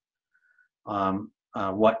action.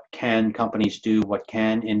 What can companies do? What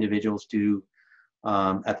can individuals do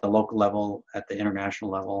at the local level, at the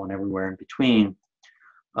international level, and everywhere in between?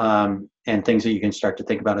 And things that you can start to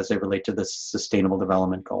think about as they relate to the Sustainable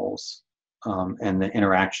Development Goals and the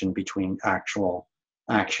interaction between actual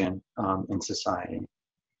action in society.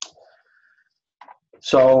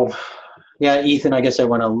 So, yeah, Ethan, I guess I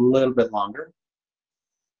went a little bit longer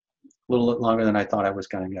than I thought I was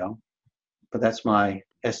going to go. But that's my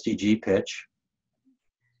SDG pitch.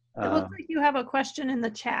 It looks like you have a question in the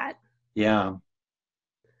chat. Yeah.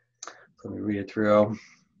 Let me read it through.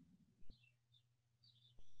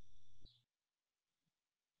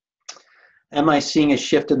 Am I seeing a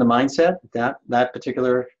shift in the mindset? That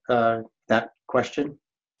particular that question.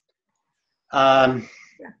 Yeah.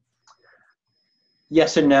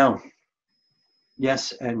 Yes and no.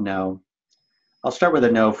 Yes and no. I'll start with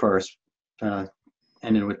a no first.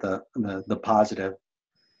 Ended with the positive.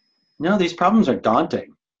 No, these problems are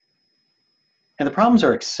daunting, and the problems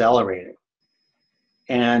are accelerating.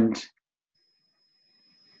 And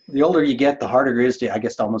the older you get, the harder it is to, I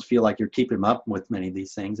guess, to almost feel like you're keeping up with many of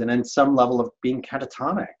these things. And then some level of being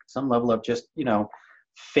catatonic, some level of just,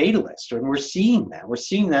 fatalist. And we're seeing that. We're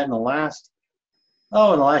seeing that in the last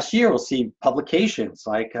year, we'll see publications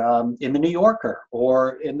like in the New Yorker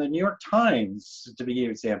or in the New York Times, to give you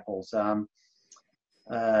examples.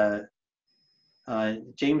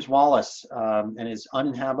 James Wallace and his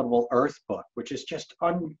Uninhabitable Earth book, which is just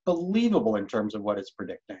unbelievable in terms of what it's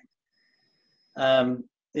predicting.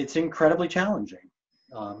 It's incredibly challenging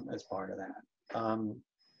as part of that.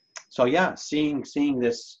 So yeah, seeing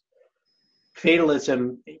this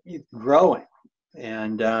fatalism growing,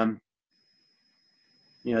 and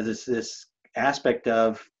this aspect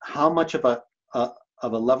of how much of a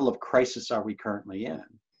level of crisis are we currently in.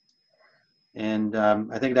 And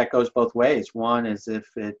I think that goes both ways. One is if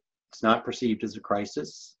it's not perceived as a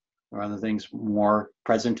crisis, or other things more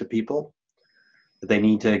present to people, that they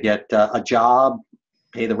need to get a job,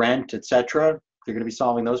 pay the rent, etc. They're going to be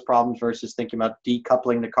solving those problems versus thinking about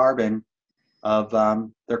decoupling the carbon of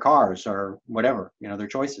their cars or whatever, their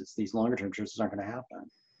choices. These longer term choices aren't going to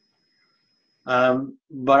happen.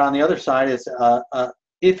 But on the other side is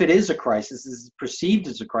if it is a crisis, is perceived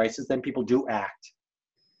as a crisis, then people do act.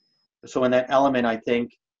 So in that element, I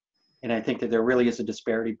think that there really is a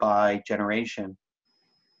disparity by generation.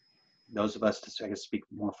 Those of us, I guess, speak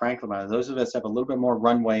more frankly about it, those of us have a little bit more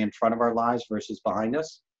runway in front of our lives versus behind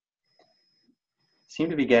us, seem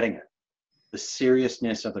to be getting it. The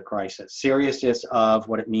seriousness of the crisis, seriousness of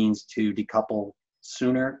what it means to decouple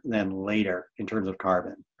sooner than later in terms of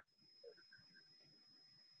carbon.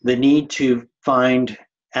 The need to find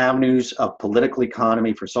avenues of political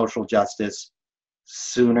economy for social justice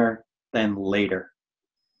sooner than later,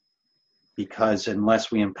 because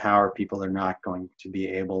unless we empower people, they're not going to be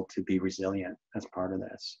able to be resilient as part of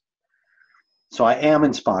this. So I am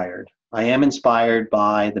inspired. I am inspired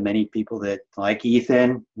by the many people that, like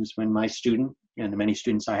Ethan, who's been my student, and the many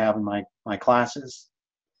students I have in my classes,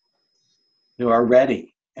 who are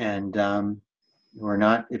ready and who are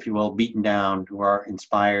not, if you will, beaten down, who are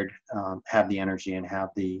inspired, have the energy and have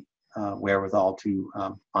the wherewithal to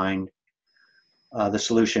find the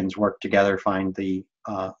solutions, work together, find the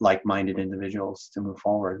like-minded individuals to move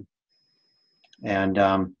forward. And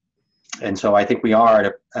so I think we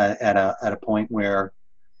are at a point where,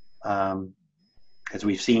 as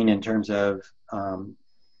we've seen in terms of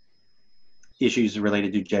issues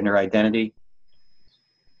related to gender identity,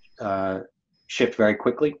 shift very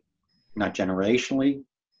quickly, not generationally,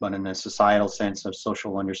 but in a societal sense of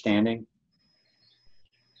social understanding.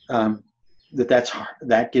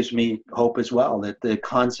 That gives me hope as well, that the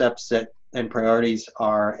concepts and priorities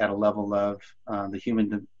are at a level of the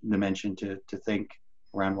human dimension to think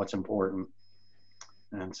around what's important.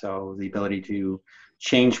 And so the ability to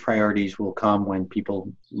change priorities will come when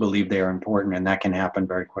people believe they are important, and that can happen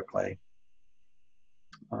very quickly.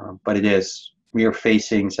 But we are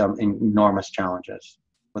facing some enormous challenges.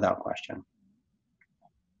 without question.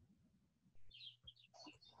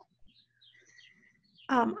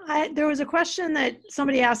 There was a question that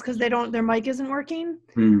somebody asked because their mic isn't working.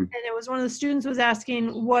 And it was one of the students was asking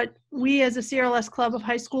what we as a CRLS club of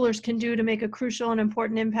high schoolers can do to make a crucial and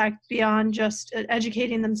important impact beyond just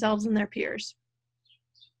educating themselves and their peers.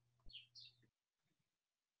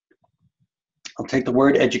 I'll take the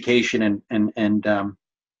word education and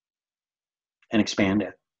expand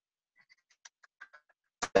it.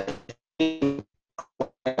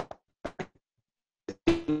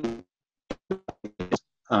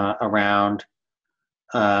 Around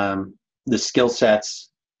the skill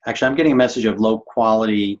sets. Actually, I'm getting a message of low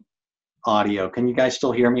quality audio. Can you guys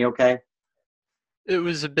still hear me okay? It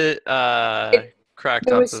was a bit cracked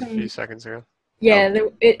up a few seconds ago. Yeah,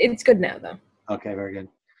 it's good now though. Okay, very good.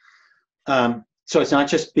 So it's not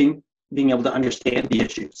just being able to understand the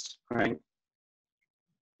issues, right?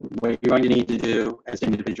 What you're going to need to do as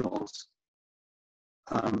individuals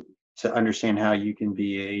to understand how you can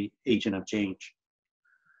be an agent of change.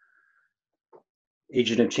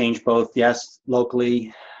 Agent of change, both, yes,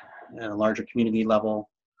 locally, at a larger community level,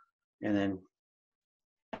 and then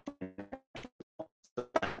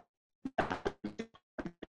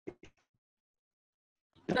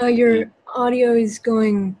your audio is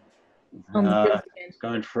going on the it's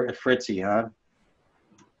going fritzy, huh?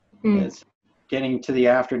 It's getting to the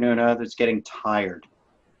afternoon, it's getting tired.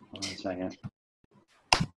 Hold on a second.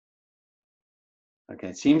 Okay,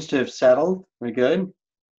 it seems to have settled. We good?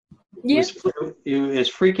 Yeah. It was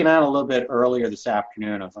freaking out a little bit earlier this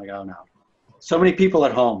afternoon. I was like, oh no. So many people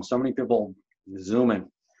at home, so many people Zooming.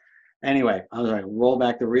 Anyway, I was like, roll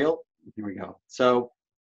back the reel. Here we go. So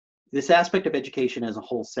this aspect of education as a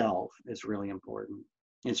whole self is really important.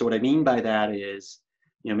 And so what I mean by that is,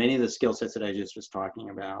 many of the skill sets that I just was talking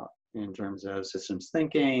about in terms of systems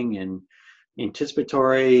thinking and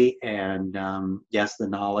anticipatory and yes, the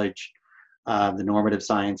knowledge, the normative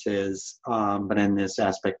sciences, but in this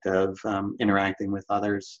aspect of interacting with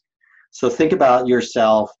others. So think about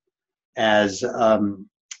yourself as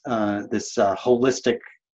this holistic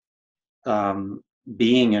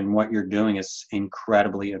being, and what you're doing is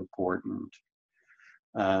incredibly important.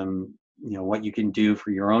 What you can do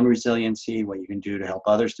for your own resiliency, what you can do to help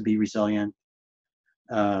others to be resilient.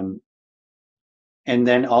 And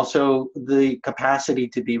then also the capacity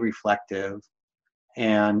to be reflective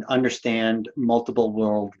and understand multiple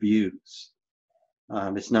worldviews.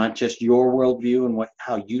 It's not just your worldview and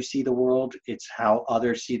how you see the world, it's how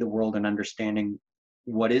others see the world and understanding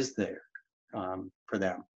what is there for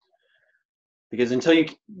them. Because until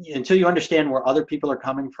you understand where other people are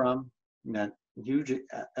coming from, that huge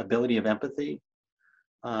ability of empathy,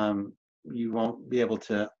 you won't be able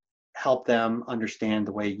to help them understand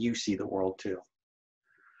the way you see the world too.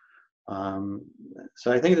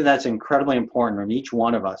 So I think that that's incredibly important from each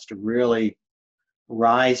one of us to really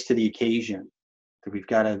rise to the occasion, that we've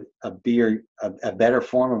got to be a better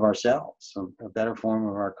form of ourselves, a better form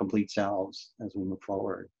of our complete selves as we move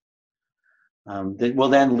forward. That will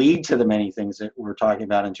then lead to the many things that we're talking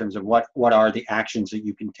about in terms of what are the actions that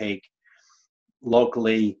you can take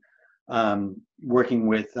locally, working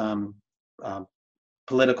with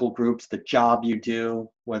political groups, the job you do,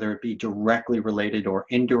 whether it be directly related or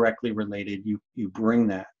indirectly related, you bring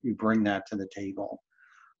that to the table,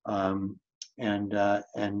 and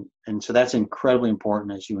so that's incredibly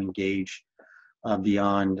important as you engage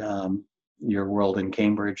beyond your world in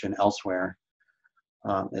Cambridge and elsewhere.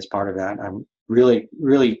 As part of that, I really,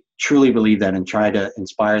 really, truly believe that, and try to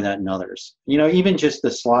inspire that in others. Even just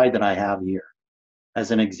the slide that I have here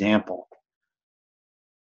as an example.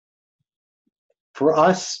 For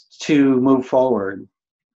us to move forward,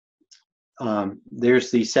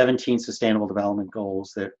 there's the 17 Sustainable Development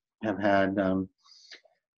Goals that have had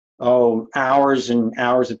hours and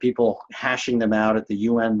hours of people hashing them out at the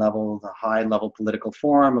UN level, the high-level political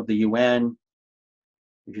forum of the UN,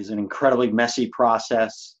 which is an incredibly messy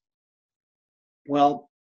process. Well,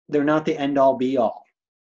 they're not the end-all, be-all.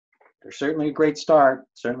 They're certainly a great start,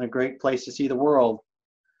 certainly a great place to see the world,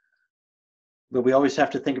 but we always have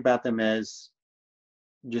to think about them as,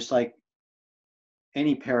 just like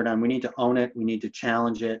any paradigm, we need to own it, we need to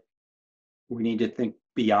challenge it, we need to think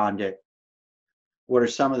beyond it. What are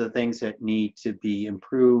some of the things that need to be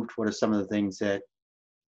improved? What are some of the things that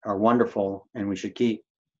are wonderful and we should keep?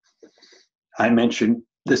 I mentioned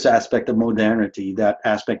this aspect of modernity, that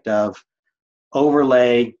aspect of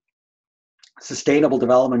overlay sustainable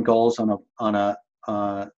development goals on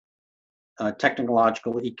a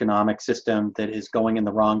technological economic system that is going in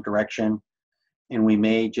the wrong direction, and we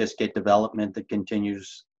may just get development that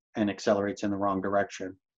continues and accelerates in the wrong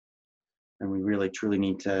direction. And we really truly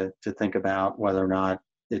need to think about whether or not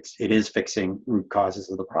it is fixing root causes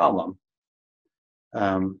of the problem.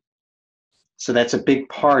 So that's a big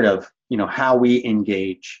part of, you know, how we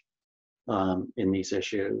engage in these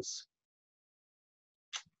issues.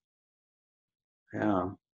 Yeah.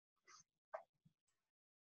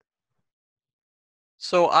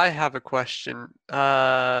 So I have a question.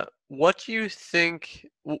 What do you think,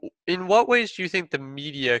 in what ways do you think the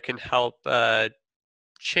media can help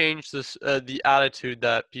change this, the attitude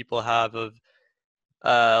that people have of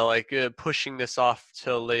pushing this off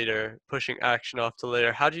till later, pushing action off till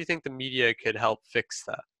later? How do you think the media could help fix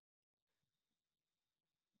that?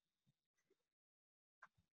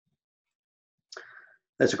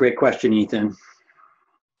 That's a great question, Ethan.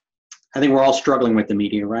 I think we're all struggling with the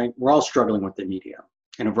media, right? We're all struggling with the media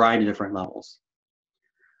in a variety of different levels.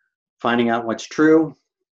 Finding out what's true,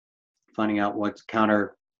 finding out what's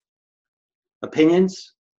counter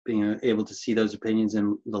opinions, being able to see those opinions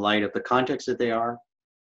in the light of the context that they are.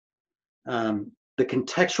 The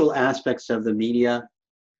contextual aspects of the media,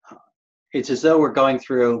 it's as though we're going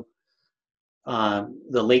through the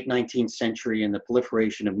late 19th century and the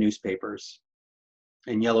proliferation of newspapers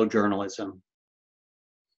and yellow journalism.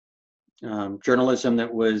 Journalism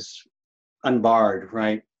that was unbarred,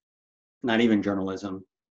 right? Not even journalism.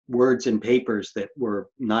 Words and papers that were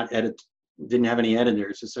not didn't have any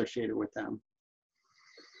editors associated with them.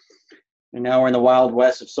 And now we're in the Wild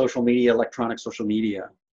West of social media, electronic social media,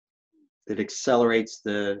 that accelerates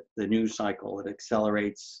the news cycle. It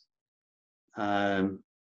accelerates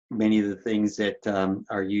many of the things that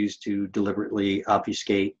are used to deliberately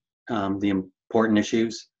obfuscate the important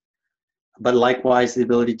issues. But likewise, the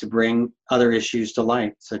ability to bring other issues to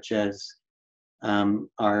light, such as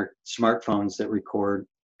our smartphones that record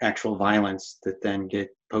actual violence that then get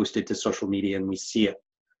posted to social media, and we see it.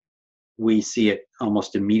 We see it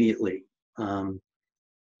almost immediately.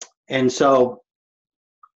 And so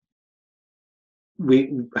we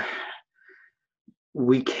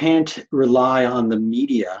can't rely on the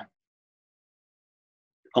media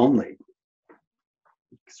only.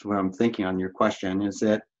 That's what I'm thinking on your question, is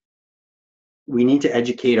that we need to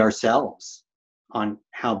educate ourselves on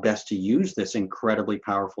how best to use this incredibly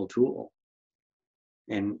powerful tool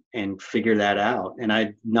and figure that out.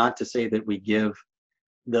 And not to say that we give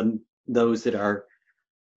those that are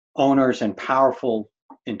owners and powerful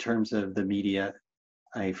in terms of the media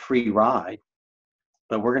a free ride,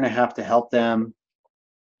 but we're going to help them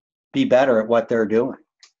be better at what they're doing,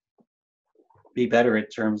 be better in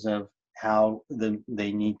terms of how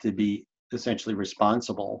they need to be essentially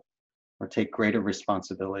responsible or take greater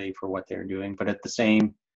responsibility for what they're doing, but at the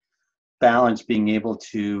same balance, being able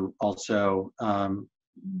to also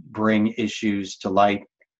bring issues to light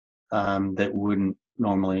that wouldn't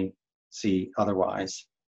normally see otherwise.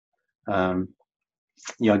 You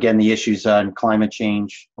know, again, the issues on climate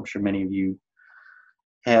change, I'm sure many of you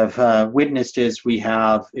have witnessed, is we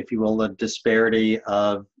have, if you will, a disparity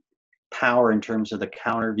of power in terms of the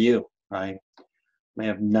counter view, right? We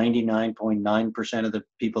have 99.9% of the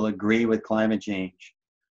people agree with climate change.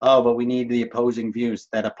 Oh, but we need the opposing views.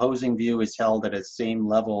 That opposing view is held at the same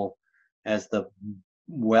level as the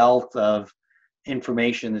wealth of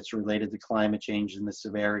information that's related to climate change and the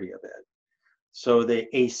severity of it. So the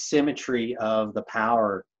asymmetry of the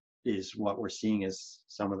power is what we're seeing as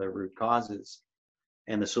some of the root causes.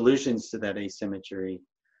 And the solutions to that asymmetry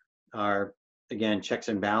are, again, checks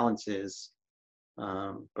and balances,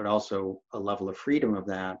 but also a level of freedom of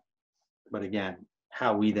that. But again,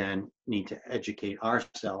 how we then need to educate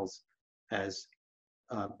ourselves as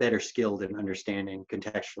better skilled in understanding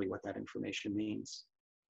contextually what that information means.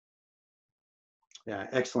 Yeah,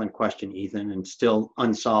 excellent question, Ethan, and still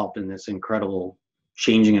unsolved in this incredible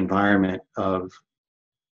changing environment of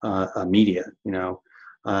media. You know,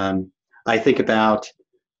 I think about,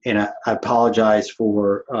 and I apologize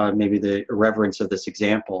for maybe the irreverence of this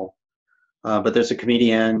example, but there's a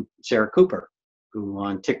comedian, Sarah Cooper, who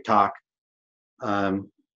on TikTok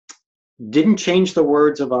didn't change the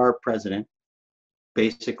words of our president,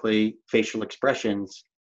 basically facial expressions,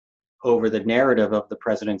 over the narrative of the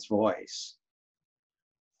president's voice.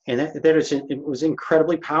 And it was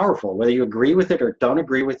incredibly powerful, whether you agree with it or don't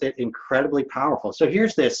agree with it, incredibly powerful. So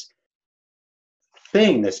here's this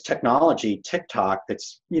thing, this technology, TikTok,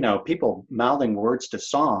 that's, you know, people mouthing words to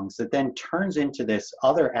songs that then turns into this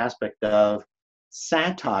other aspect of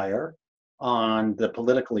satire on the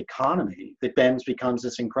political economy that then becomes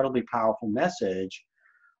this incredibly powerful message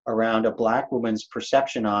around a Black woman's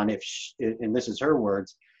perception on, if she, and this is her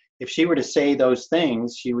words, if she were to say those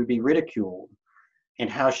things, she would be ridiculed, and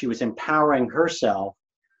how she was empowering herself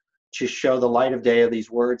to show the light of day of these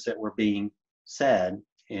words that were being said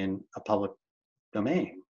in a public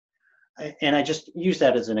domain. And I just use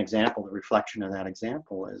that as an example. The reflection of that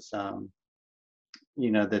example is, that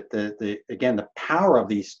again, the power of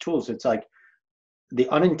these tools, it's like the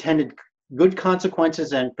unintended good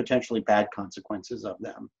consequences and potentially bad consequences of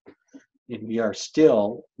them. And we are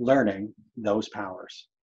still learning those powers.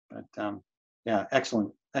 But yeah,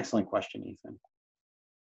 excellent question, Ethan.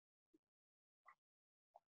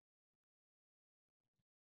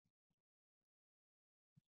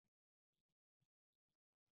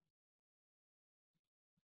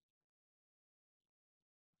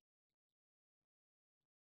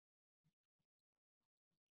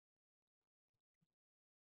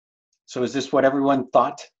 So is this what everyone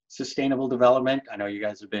thought? Sustainable development? I know you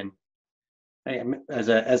guys have been,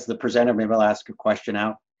 as the presenter, maybe I'll ask a question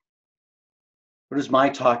out. What is my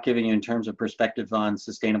talk giving you in terms of perspective on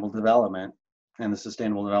sustainable development and the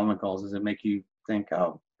sustainable development goals? Does it make you think,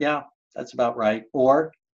 oh, yeah, that's about right?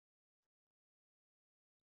 Or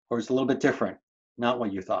it's a little bit different, not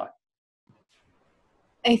what you thought?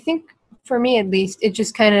 I think for me at least, it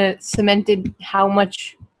just kind of cemented how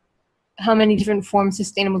many different forms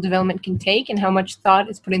sustainable development can take and how much thought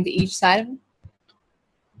is put into each side of it.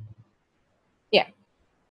 Yeah.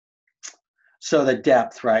 So the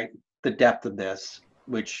depth, right? The depth of this,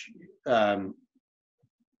 which,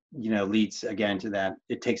 leads again to that,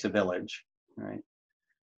 it takes a village, right?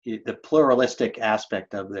 The pluralistic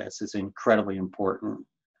aspect of this is incredibly important.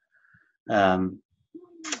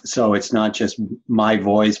 So it's not just my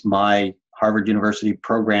voice, my Harvard University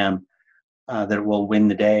program that will win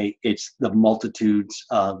the day. It's the multitudes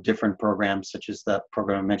of different programs, such as the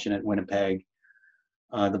program I mentioned at Winnipeg,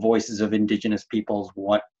 the voices of Indigenous peoples,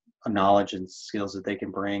 what knowledge and skills that they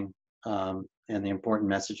can bring, and the important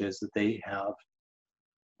messages that they have,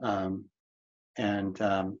 and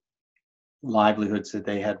livelihoods that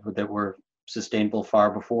they had that were sustainable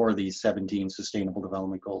far before these 17 sustainable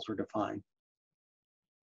development goals were defined.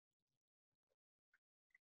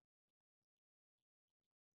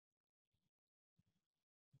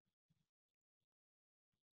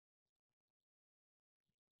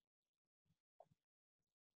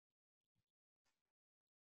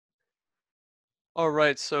 All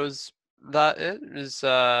right, so is that it?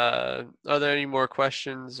 Are there any more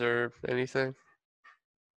questions or anything?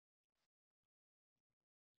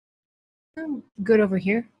 Good over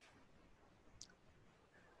here.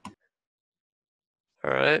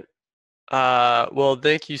 All right. Well,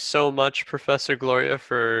 thank you so much, Professor Gloria,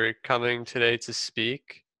 for coming today to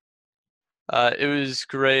speak. It was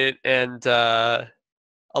great and a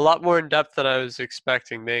lot more in depth than I was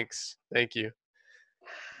expecting. Thanks. Thank you.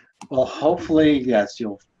 Well, hopefully, yes,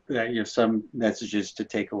 you have some messages to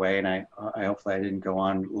take away, and I hopefully I didn't go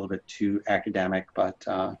on a little bit too academic, but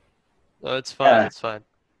no, it's fine. It's fine.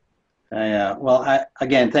 Well,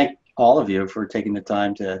 again, thank all of you for taking the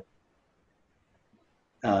time to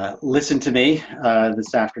listen to me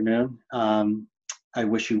this afternoon. I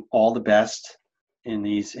wish you all the best in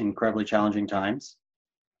these incredibly challenging times.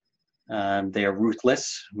 They are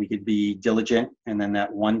ruthless. We could be diligent, and then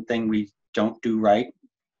that one thing we don't do right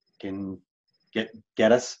can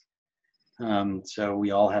get us. So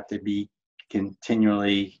we all have to be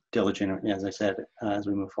continually diligent, as I said, as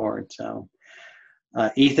we move forward. So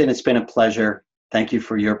Ethan, it's been a pleasure. Thank you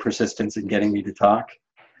for your persistence in getting me to talk.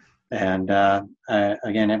 And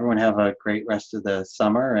again, everyone have a great rest of the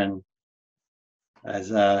summer. And as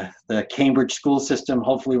the Cambridge school system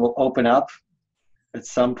hopefully will open up at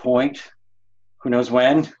some point, who knows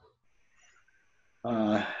when.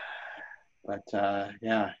 But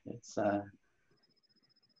yeah, it's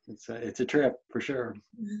a trip for sure.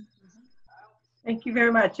 Thank you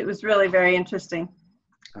very much. It was really very interesting.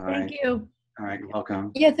 All right. Thank you. All right, you're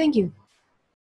welcome. Yeah, thank you.